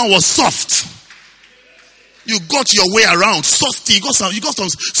other one was soft. You got your way around. Softy. You got some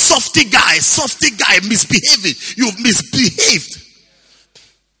softy guy misbehaving. You've misbehaved.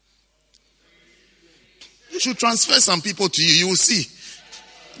 You should transfer some people to you. You will see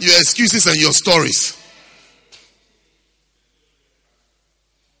your excuses and your stories.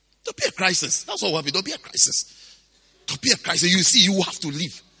 Don't be a crisis. That's what will happen. Don't be a crisis. Don't be a crisis. You see, you have to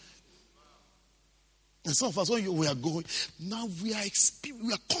leave. And some of us, when we are going, now we are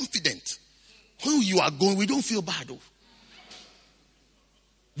confident. When you are going, we don't feel bad. Though.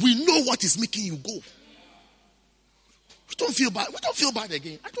 We know what is making you go. We don't feel bad. We don't feel bad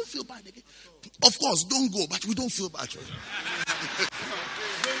again. I don't feel bad again. Of course, don't go, but we don't feel bad.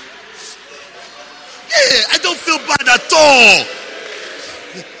 Yeah, I don't feel bad at all.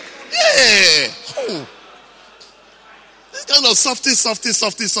 Yeah. Oh. This kind of softy,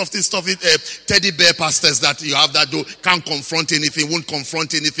 teddy bear pastors that you have that can't confront anything, won't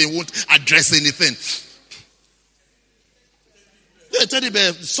confront anything, won't address anything. Yeah, teddy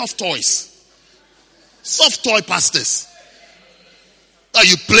bear, soft toys. Soft toy pastors. That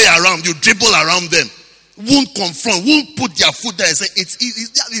you play around, you dribble around them. Won't confront, won't put their foot there and say, it's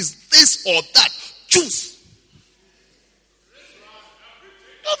this or that. Choose.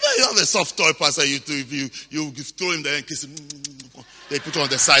 You have a soft toy pastor, you throw him there and kiss him. They put on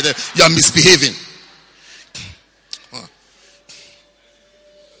the side there. You are misbehaving.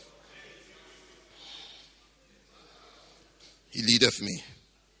 He leadeth me.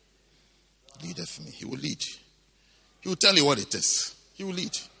 He will lead. He will tell you what it is. He will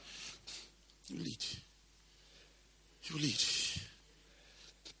lead. He will lead. He will lead.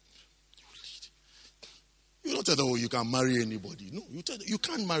 You don't tell them, you can marry anybody. No, you tell them, you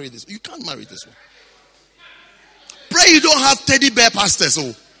can't marry this. You can't marry this one. Pray you don't have teddy bear pastors,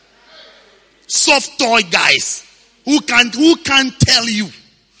 soft toy guys who can't tell you.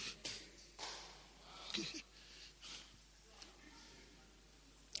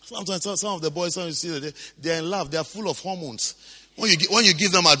 Sometimes some of the boys, you see, they're in love. They're full of hormones. When you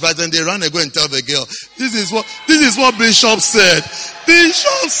give them advice, then they run and go and tell the girl, this is what Bishop said.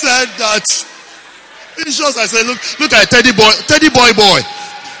 Bishop said that. Bishop, I said, look at teddy boy.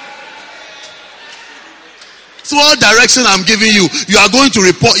 So what direction I'm giving you, you are going to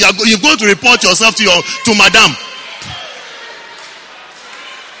report. You're going to report yourself to Madam.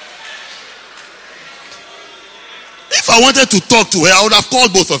 If I wanted to talk to her, I would have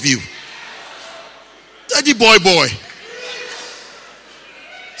called both of you. Teddy boy.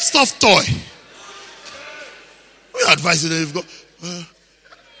 Stuffed toy. We advise you that you've got.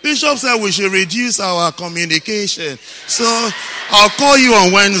 Bishop said we should reduce our communication. So I'll call you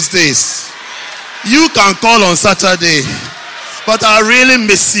on Wednesdays. You can call on Saturday. But I really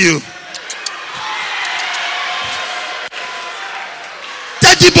miss you.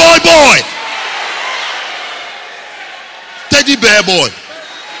 Teddy boy. Teddy bear boy.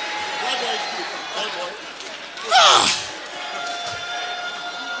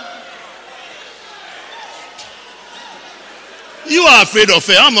 You are afraid of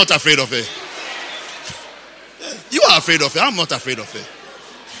her. I'm not afraid of her. You are afraid of her. I'm not afraid of her.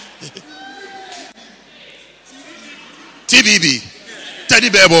 TBB. Teddy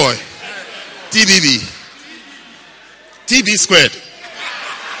bear boy. TBB. TB squared.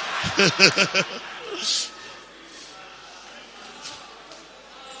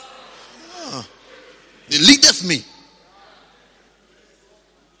 He leadeth me.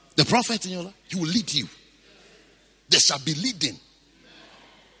 The prophet in your life, he will lead you. There shall be leading.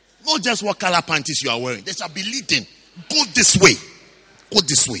 Not just what color panties you are wearing. There shall be leading. Go this way. Go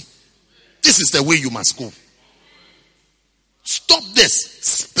this way. This is the way you must go. Stop this.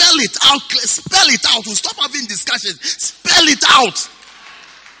 Spell it out. Spell it out. We'll stop having discussions. Spell it out.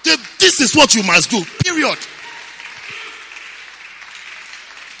 This is what you must do. Period.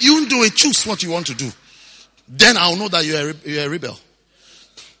 You do it. Choose what you want to do. Then I'll know that you're a rebel.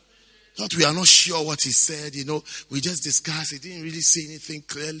 Not we are not sure what he said, we just discussed. He didn't really say anything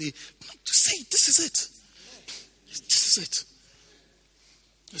clearly. To say, this is it. This is it.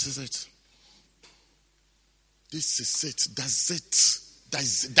 This is it. This is it. That's it. That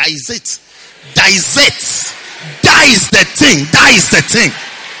is it. That is it. That is the thing. That is the thing.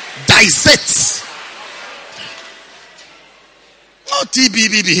 That is it. Not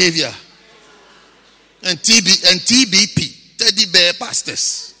TBB behavior. And TBP. Teddy bear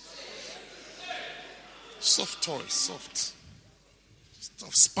pastors. Soft toy, soft,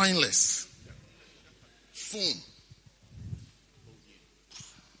 spineless, foam.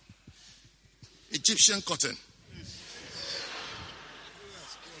 Egyptian cotton.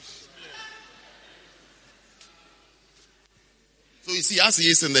 So you see, as he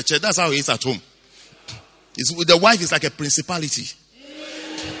is in the church, that's how he is at home. It's with the wife, it's like a principality.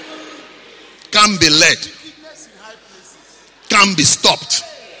 Can't be led. Can't be stopped.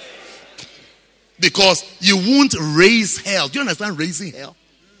 Because you won't raise hell. Do you understand raising hell?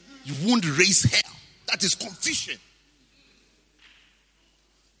 You won't raise hell. That is confusion.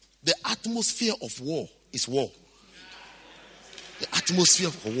 The atmosphere of war is war. The atmosphere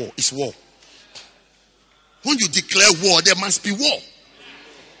of war is war. When you declare war, there must be war.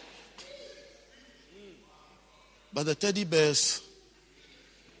 But the teddy bears,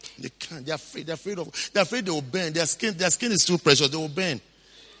 they can't. They're afraid. They're afraid they will burn. Their skin is too precious. They will burn.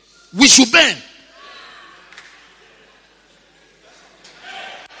 We should burn.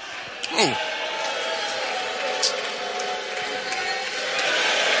 Oh.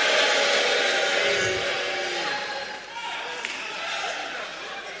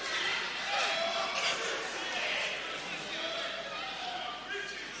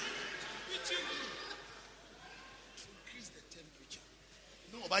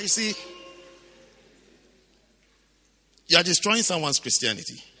 But you see, you are destroying someone's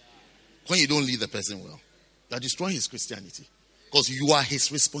Christianity when you don't lead the person well. You are destroying his Christianity because you are his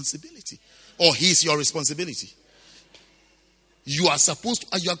responsibility, or he is your responsibility. You are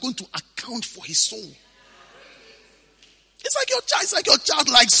going to account for his soul. It's like your child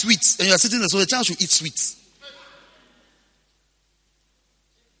likes sweets, and you are sitting there, so the child should eat sweets.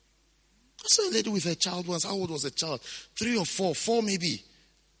 I saw a lady with her child once. How old was the child? 3 or 4, 4 maybe.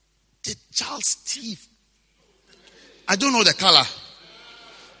 The child's teeth, I don't know the color.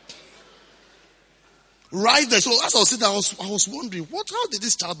 Right there. So as I was sitting there, I was wondering, how did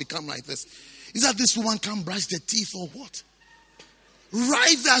this child become like this? Is that this woman can't brush the teeth or what?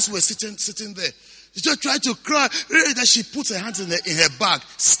 Right there as we're sitting there. She just tried to cry. Then she puts her hands in her bag.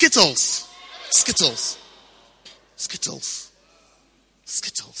 Skittles. Skittles. Skittles.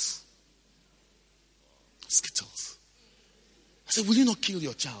 Skittles. Skittles. I said, will you not kill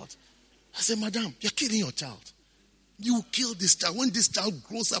your child? I said, madam, you're killing your child. You will kill this child. When this child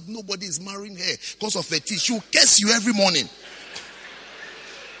grows up, nobody is marrying her because of her teeth. She will curse you every morning.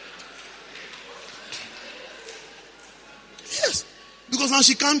 Yes. Because now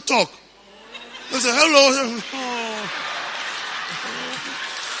she can't talk. I said, hello.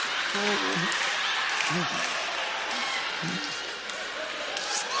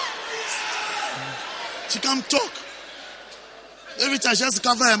 She can't talk. Every time she has to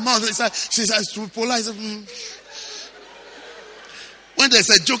cover her mouth, she says to polite. When there's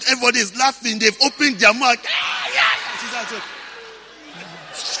a joke, everybody is laughing. They've opened their mouth. She's like,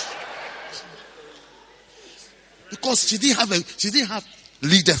 because she didn't have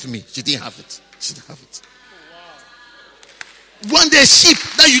leadeth me. She didn't have it. She didn't have it. When there's sheep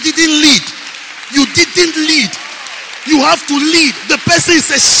that you didn't lead, you have to lead. The person is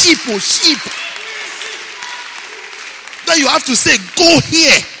a sheep or sheep. That you have to say, go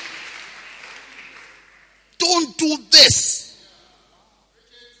here. Don't do this.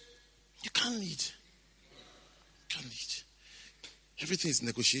 You can't lead. You can't lead. Everything is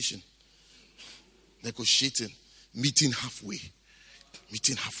negotiation. Negotiating. Meeting halfway.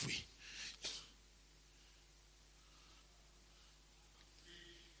 Meeting halfway.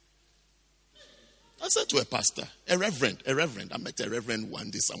 I said to a pastor, a reverend. I met a reverend one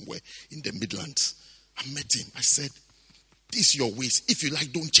day somewhere in the Midlands. I met him. I said, this is your ways. If you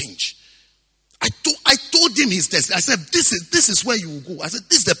like, don't change. I told him his test. I said, this is where you will go. I said,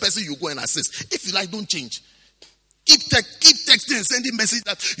 this is the person you go and assist. If you like, don't change. Keep texting and sending messages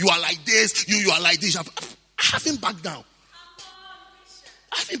that you are like this, you are like this. I haven't backed down.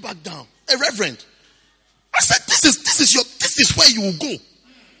 A reverend. I said, this is where you will go.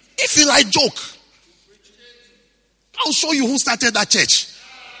 If you like, joke. I'll show you who started that church.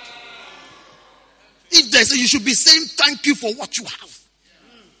 If they say you should be saying thank you for what you have.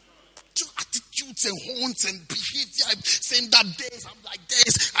 Attitudes and horns and behavior. I'm saying that this, I'm like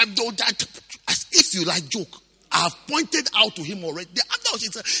this, I'm doing that. If you like joke, I have pointed out to him already. The other,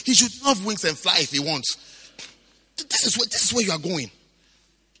 he should have wings and fly if he wants. This is where you are going.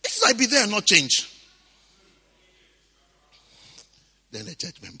 If you like be there and not change. Then a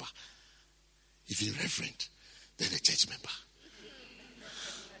church member. If you're reverend, then a church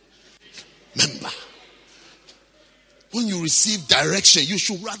member. When you receive direction, you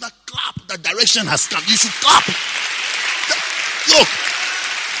should rather clap. The direction has come. You should clap. Look,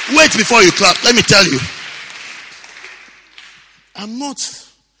 wait before you clap. Let me tell you. I'm not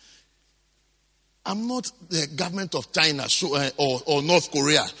I'm not the government of China or North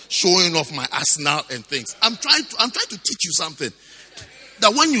Korea showing off my arsenal and things. I'm trying to teach you something.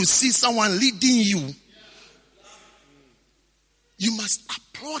 That when you see someone leading you, you must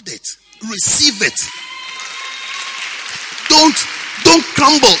applaud it, receive it. Don't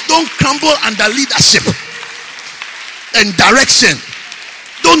crumble under leadership and direction.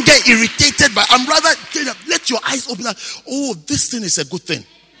 Don't get irritated by. I'm rather let your eyes open up. Oh, this thing is a good thing.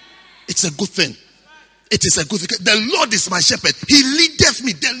 It's a good thing. It is a good thing. The Lord is my shepherd. He leadeth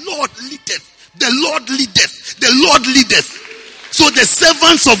me. The Lord leadeth. The Lord leadeth. The Lord leadeth. So the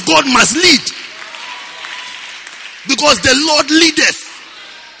servants of God must lead. Because the Lord leadeth.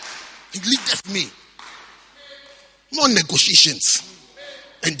 He leadeth me. No negotiations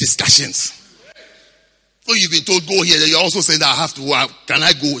and discussions. So you've been told go here. You're also saying that I have to. Can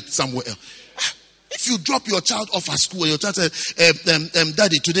I go somewhere else? If you drop your child off at school and your child says,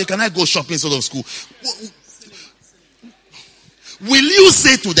 Daddy, today can I go shopping instead of school? Will you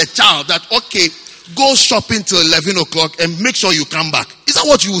say to the child that, okay, go shopping till 11 o'clock and make sure you come back? Is that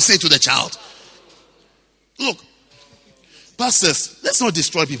what you will say to the child? Look, pastors, let's not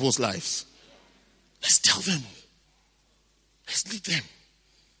destroy people's lives. Let's tell them. Let's lead them.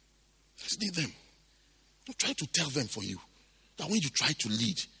 Let's lead them. Don't try to tell them for you. That when you try to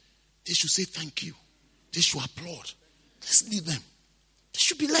lead, they should say thank you. They should applaud. Let's lead them. They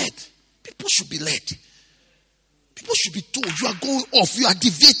should be led. People should be led. People should be told you are going off. You are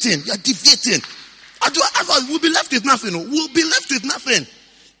deviating. You are deviating. Otherwise, we'll be left with nothing. We'll be left with nothing.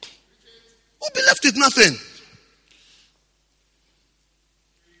 We'll be left with nothing.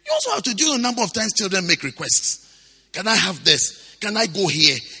 You also have to do a number of times children make requests. Can I have this? Can I go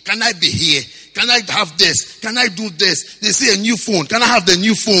here? Can I be here? Can I have this? Can I do this? They say a new phone. Can I have the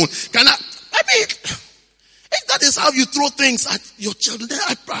new phone? I mean, if that is how you throw things at your children, then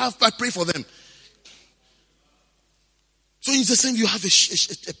I pray for them. So in the same, you have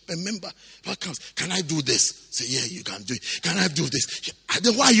a member who comes. Can I do this? Say, yeah, you can do it. Can I do this?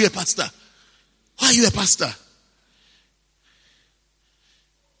 Then why are you a pastor? Why are you a pastor?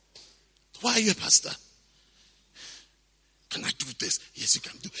 Why are you a pastor? Can I do this? Yes, you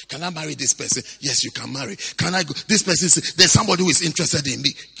can do. Can I marry this person? Yes, you can marry. Can I go? This person says, there's somebody who is interested in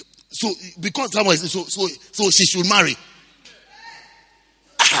me. So because someone is so she should marry.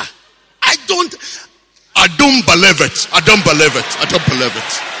 I don't believe it. I don't believe it. I don't believe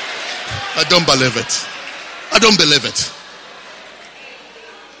it. I don't believe it. I don't believe it.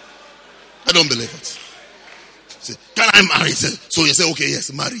 I don't believe it. Say, can I marry? So you say, okay,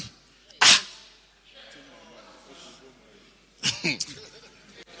 yes, marry.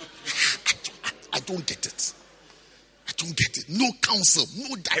 I don't get it. I don't get it. No counsel,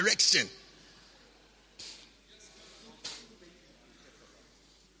 no direction.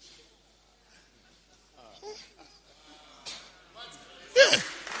 Yeah.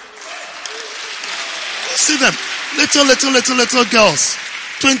 See them, little girls,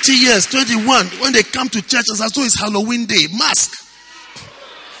 20 years, 21. When they come to church, as I saw, it's Halloween day, mask.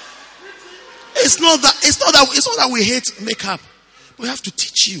 It's not that we hate makeup. We have to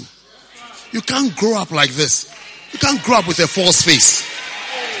teach you. You can't grow up like this. You can't grow up with a false face.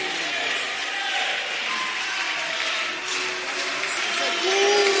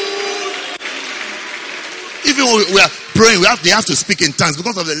 Even when we are praying, they have to speak in tongues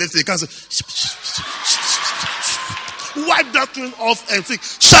because of the lips. They can't say, wipe that thing off and say,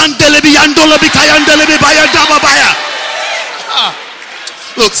 Shandelebi yandolobi kayandelebi baya daba baya.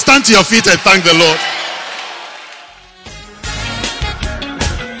 Look, stand to your feet and thank the Lord.